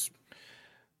is just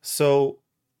So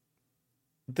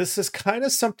this is kind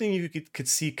of something you could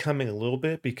see coming a little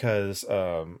bit because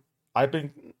I've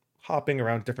been hopping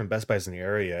around different Best Buys in the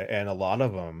area, and a lot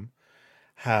of them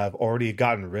have already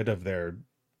gotten rid of their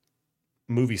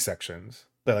movie sections.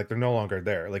 They're no longer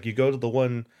there. Like you go to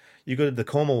the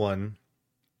Coma one,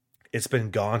 it's been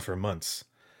gone for months.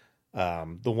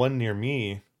 The one near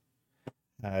me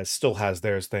still has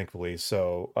theirs, thankfully.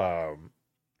 So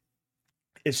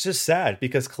it's just sad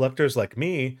because collectors like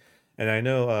me, and I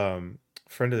know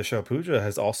friend of the show Pooja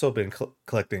has also been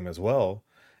collecting them as well,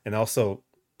 and also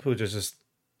Pooja's just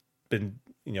been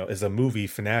is a movie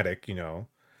fanatic.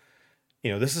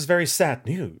 This is very sad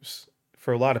news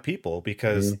for a lot of people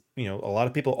because a lot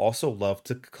of people also love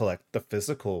to collect the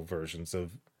physical versions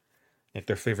of like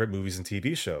their favorite movies and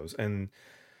TV shows, and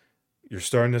you're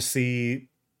starting to see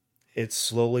it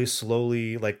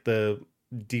slowly like the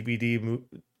DVD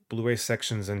Blu-ray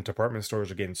sections in department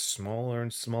stores are getting smaller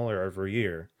and smaller every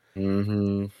year.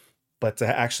 Mm-hmm. But to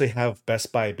actually have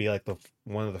Best Buy be like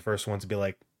one of the first ones to be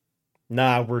like,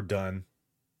 nah, we're done.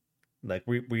 Like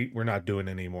we're not doing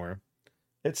it anymore.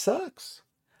 It sucks.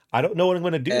 I don't know what I'm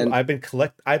gonna do. And I've been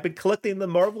collecting the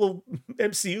Marvel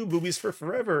MCU movies for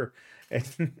forever,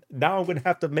 and now I'm gonna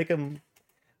have to make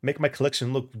my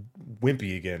collection look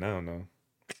wimpy again. I don't know.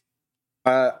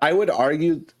 I would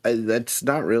argue that's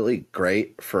not really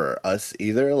great for us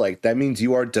either. Like that means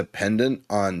you are dependent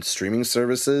on streaming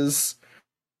services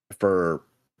for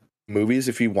movies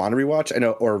if you want to rewatch. I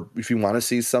know, or if you want to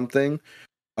see something.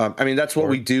 I mean, that's what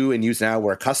we do and use now.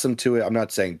 We're accustomed to it. I'm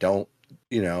not saying don't,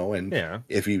 and Yeah.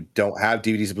 if you don't have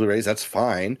DVDs and Blu-rays, that's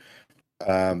fine.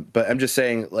 But I'm just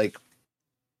saying, like,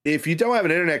 if you don't have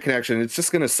an internet connection, it's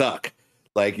just gonna suck.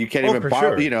 Like you can't even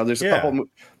borrow. Sure. There's a couple.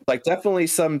 Like definitely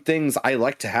some things I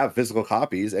like to have physical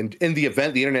copies, and in the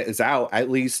event the internet is out, at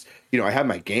least I have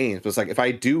my games. But it's like if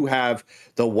I do have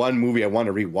the one movie I want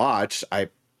to rewatch, I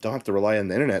don't have to rely on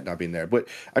the internet not being there. But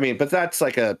but that's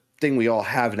like a thing we all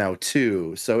have now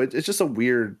too. So it's just a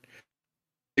weird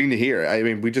thing to hear. I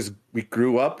mean, we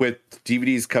grew up with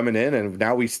DVDs coming in, and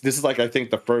now this is like I think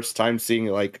the first time seeing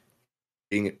like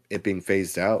being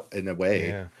phased out in a way.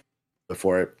 Yeah.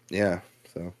 Before it, yeah.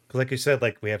 So, because like you said,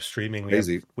 like we have streaming,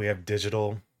 we have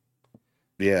digital.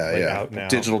 Yeah. Out now.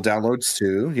 Digital downloads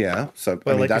too. Yeah. So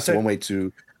but like that's one way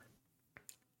to.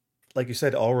 Like you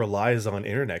said, all relies on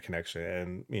internet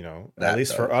connection, and at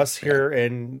least for us here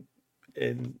in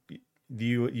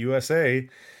the USA,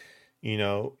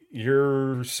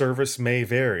 your service may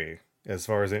vary as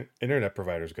far as internet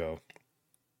providers go.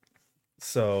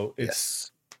 So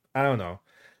I don't know.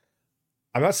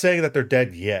 I'm not saying that they're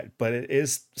dead yet, but it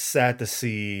is sad to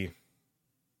see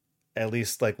at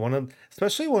least like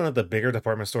especially one of the bigger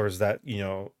department stores that,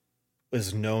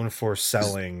 is known for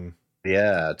selling.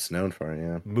 Yeah, it's known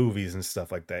for movies and stuff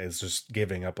like that is just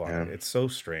giving up on it. It's so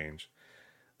strange.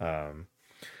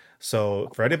 So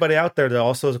for anybody out there that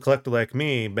also is a collector like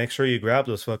me, make sure you grab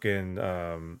those fucking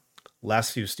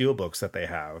last few steelbooks that they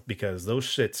have, because those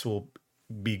shits will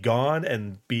be gone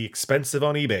and be expensive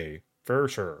on eBay for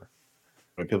sure.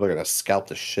 People are gonna scalp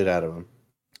the shit out of them.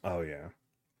 Oh yeah.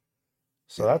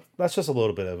 So that's just a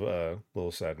little bit of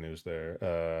little sad news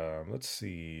there. Let's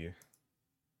see.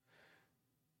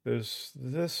 There's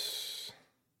this,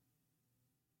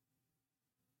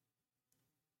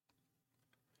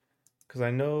 because I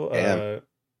know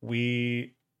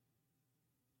we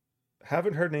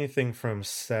haven't heard anything from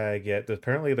SAG yet.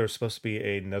 Apparently, there's supposed to be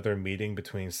another meeting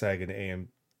between SAG and AM.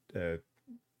 Am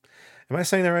I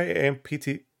saying that right?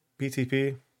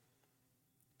 AMPTP?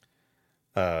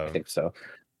 I think so.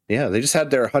 Yeah, they just had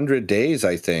their 100 days,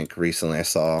 I think, recently. I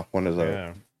saw one of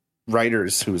the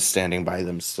writers who was standing by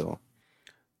them still.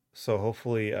 So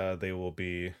hopefully they will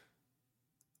be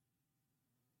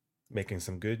making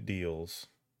some good deals.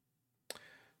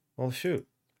 Well, shoot.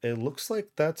 It looks like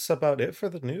that's about it for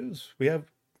the news. We have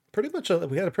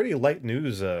we had a pretty light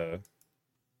news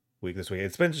week this week.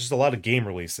 It's been just a lot of game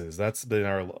releases. That's been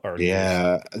our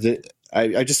news.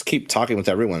 I just keep talking with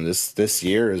everyone. This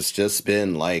year has just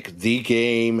been like the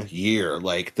game year.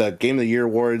 Like the Game of the Year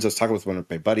awards. I was talking with one of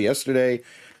my buddy yesterday.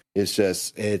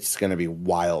 It's going to be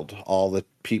wild. All the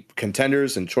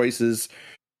contenders and choices.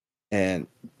 And,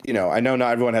 I know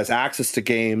not everyone has access to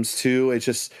games too.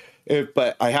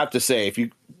 But I have to say, if you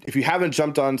haven't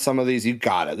jumped on some of these, you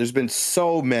got it. There's been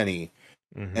so many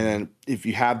Mm-hmm. And then if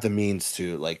you have the means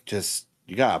to, like, just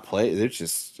you gotta play. It's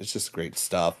just great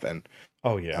stuff. And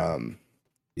Oh yeah.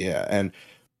 yeah, and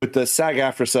with the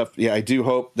SAG-AFTRA stuff, yeah, I do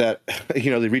hope that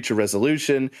they reach a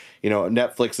resolution.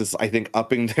 Netflix is, I think,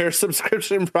 upping their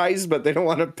subscription price, but they don't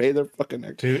want to pay their fucking.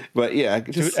 Dude, But yeah,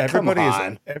 dude, just come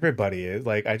on. everybody is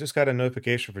like, I just got a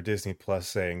notification for Disney Plus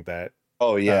saying that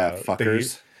Oh yeah, the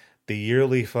fuckers.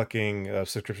 yearly fucking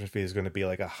subscription fee is going to be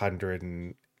like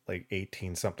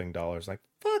 118 something dollars. Like,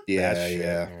 fuck that Yeah, shit,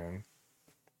 yeah. man.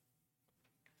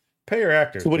 Pay your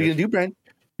actors, So what are you bitch. gonna do, Brent?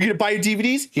 You gonna buy your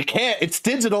DVDs? You can't. It's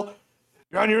digital.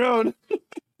 You're on your own.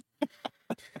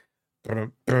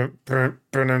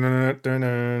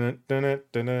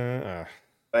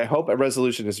 I hope a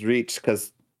resolution is reached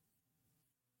because,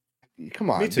 come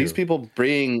Me on, these too. people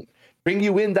bring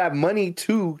you in that money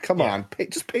too. Come Yeah. on,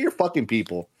 just pay your fucking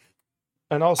people.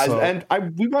 And also,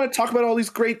 We want to talk about all these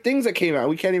great things that came out.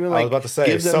 We can't even I was about to say,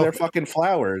 give them their fucking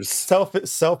flowers.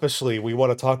 selfishly, we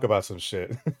want to talk about some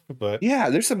shit, but Yeah,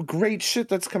 there's some great shit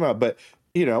that's come out. But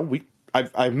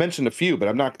I've mentioned a few, but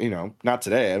I'm not not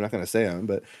today. I'm not going to say them.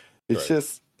 But it's right.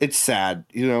 just it's sad.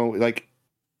 Like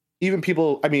even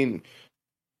people. I mean,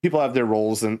 people have their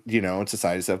roles and in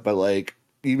society stuff. But like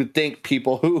you would think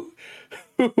people who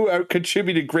are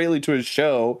contributed greatly to a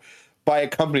show by a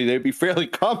company, they'd be fairly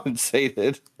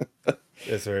compensated.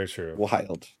 It's very true.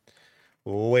 Wild.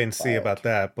 We'll wait and see about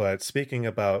that. But speaking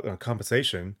about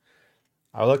compensation,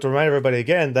 I would like to remind everybody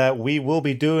again that we will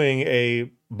be doing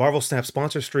a Marvel Snap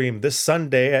sponsor stream this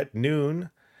Sunday at noon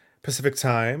Pacific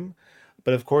time.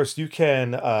 But of course, you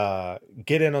can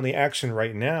get in on the action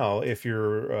right now. If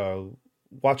you're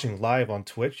watching live on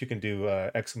Twitch, you can do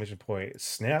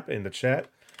 !snap in the chat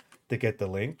to get the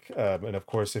link. And of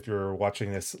course, if you're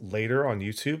watching this later on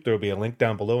YouTube, there will be a link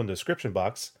down below in the description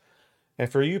box.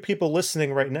 And for you people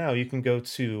listening right now, you can go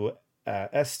to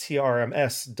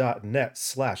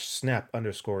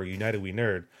strms.net/snap_United We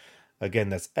Nerd. Again,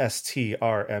 that's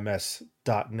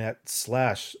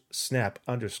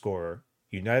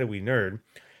strms.net/snap_United We Nerd.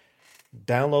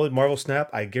 Download Marvel Snap.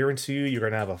 I guarantee you, you're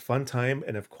going to have a fun time.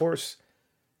 And of course,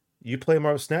 you play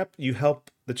Marvel Snap, you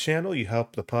help the channel, you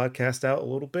help the podcast out a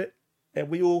little bit, and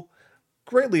we will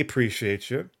greatly appreciate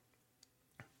you.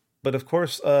 But of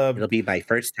course, it'll be my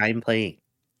first time playing.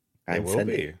 It will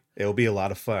be. It'll be a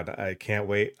lot of fun. I can't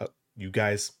wait. You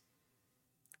guys,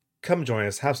 come join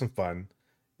us. Have some fun.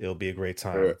 It'll be a great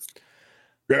time.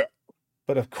 Yeah.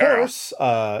 But of course,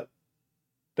 there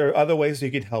are other ways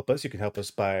you can help us. You can help us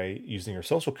by using your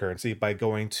social currency by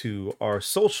going to our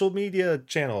social media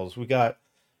channels. We got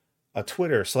a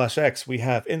Twitter /X. We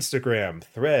have Instagram,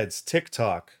 Threads,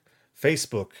 TikTok,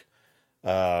 Facebook.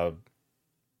 I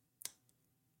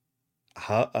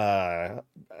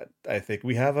think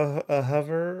we have a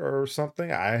hover or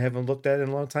something. I haven't looked at it in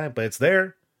a long time, but it's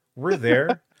there. We're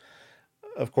there.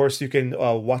 Of course, you can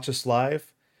watch us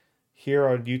live here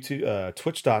on YouTube,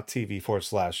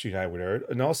 twitch.tv/United We Nerd.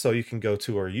 And also, you can go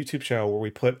to our YouTube channel where we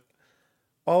put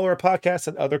all our podcasts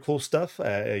and other cool stuff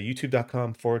at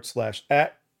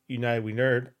youtube.com/@United We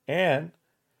Nerd. And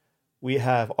we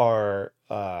have our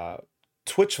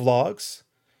Twitch vlogs,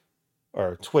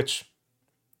 or Twitch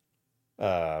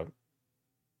VODs?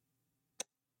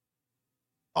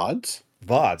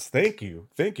 VODs. Thank you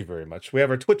very much. We have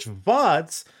our Twitch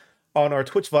VODs on our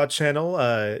Twitch VOD channel,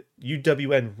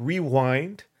 UWN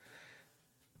Rewind.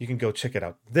 You can go check it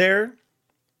out there.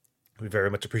 We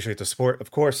very much appreciate the support.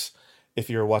 Of course, if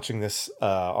you're watching this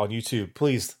on YouTube,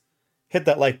 please hit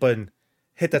that like button,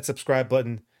 hit that subscribe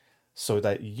button, so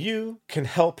that you can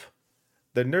help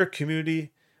the nerd community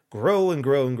grow and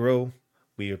grow and grow.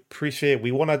 We appreciate it.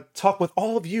 We want to talk with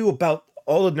all of you about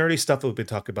all the nerdy stuff that we've been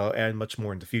talking about and much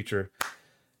more in the future.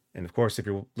 And of course, if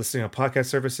you're listening on podcast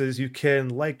services, you can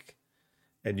like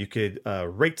and you could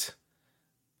rate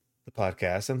the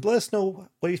podcast and let us know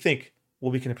what you think,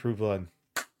 what we can improve on.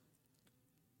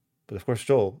 But of course,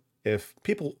 Joel, if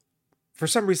people for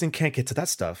some reason can't get to that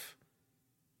stuff,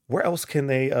 where else can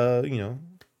they,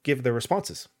 give their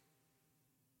responses?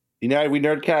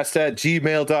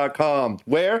 UnitedWeNerdcast@gmail.com.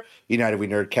 Where?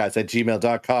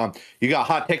 UnitedWeNerdcast@gmail.com. You got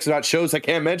hot takes about shows I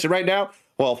can't mention right now?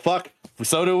 Well, fuck,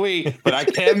 so do we, but I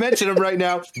can't mention them right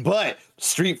now. But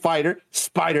Street Fighter,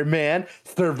 Spider-Man,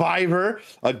 Survivor,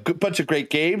 a bunch of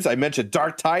great games. I mentioned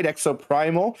Dark Tide,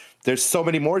 Exoprimal. There's so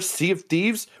many more. Sea of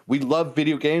Thieves. We love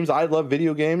video games. I love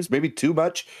video games, maybe too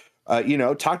much.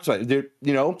 Talked about it.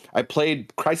 I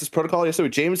played Crisis Protocol yesterday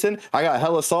with Jameson. I got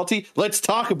hella salty. Let's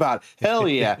talk about it. Hell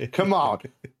yeah. Come on.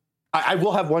 I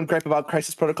will have one gripe about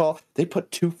Crisis Protocol. They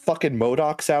put 2 fucking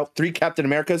MODOKs out, 3 Captain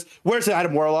Americas. Where's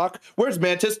Adam Warlock? Where's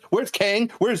Mantis? Where's Kang?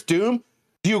 Where's Doom?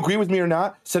 Do you agree with me or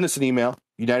not? Send us an email,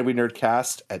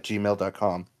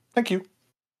 unitedwenerdcast@gmail.com. Thank you.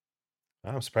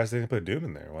 I'm surprised they didn't put Doom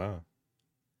in there. Wow.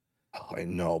 Oh, I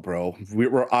know, bro.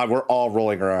 We're all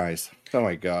rolling our eyes. Oh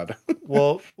my god.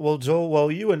 well, Joel,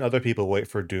 while you and other people wait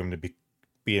for Doom to be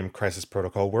in Crisis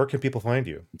Protocol, where can people find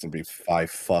you? It's gonna be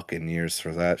 5 fucking years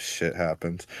for that shit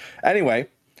happens. Anyway,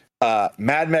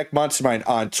 Mad Mac Monstermind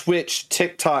on Twitch,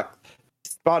 TikTok,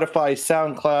 Spotify,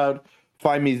 SoundCloud.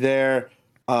 Find me there.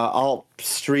 I'll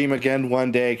stream again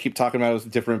one day. Keep talking about it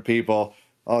with different people.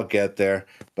 I'll get there.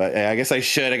 But I guess I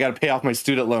should. I got to pay off my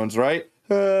student loans, right?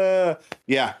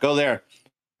 Yeah, go there.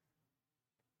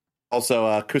 Also,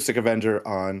 Acoustic Avenger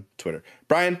on Twitter.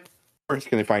 Brian, where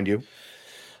can they find you?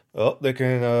 Well, they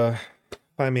can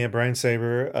find me at Brian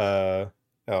Saber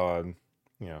on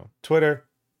Twitter,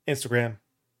 Instagram,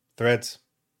 Threads,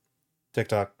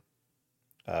 TikTok.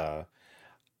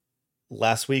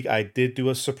 Last week I did do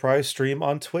a surprise stream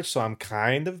on Twitch, so I'm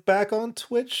kind of back on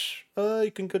Twitch.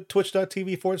 You can go to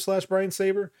twitch.tv/Brian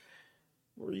Saber,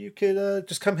 where you could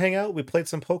just come hang out. We played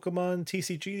some Pokemon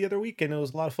TCG the other week, and it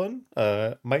was a lot of fun.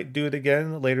 Might do it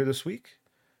again later this week.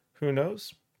 Who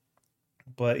knows?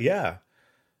 But yeah.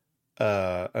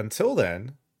 Until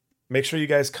then, make sure you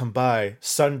guys come by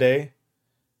Sunday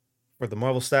for the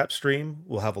Marvel Snap stream.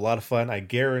 We'll have a lot of fun. I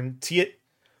guarantee it.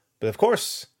 But of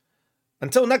course,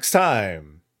 until next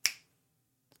time,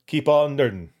 keep on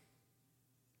nerding.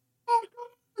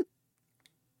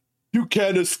 You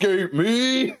can't escape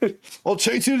me. I'll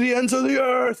chase you to the ends of the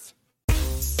earth.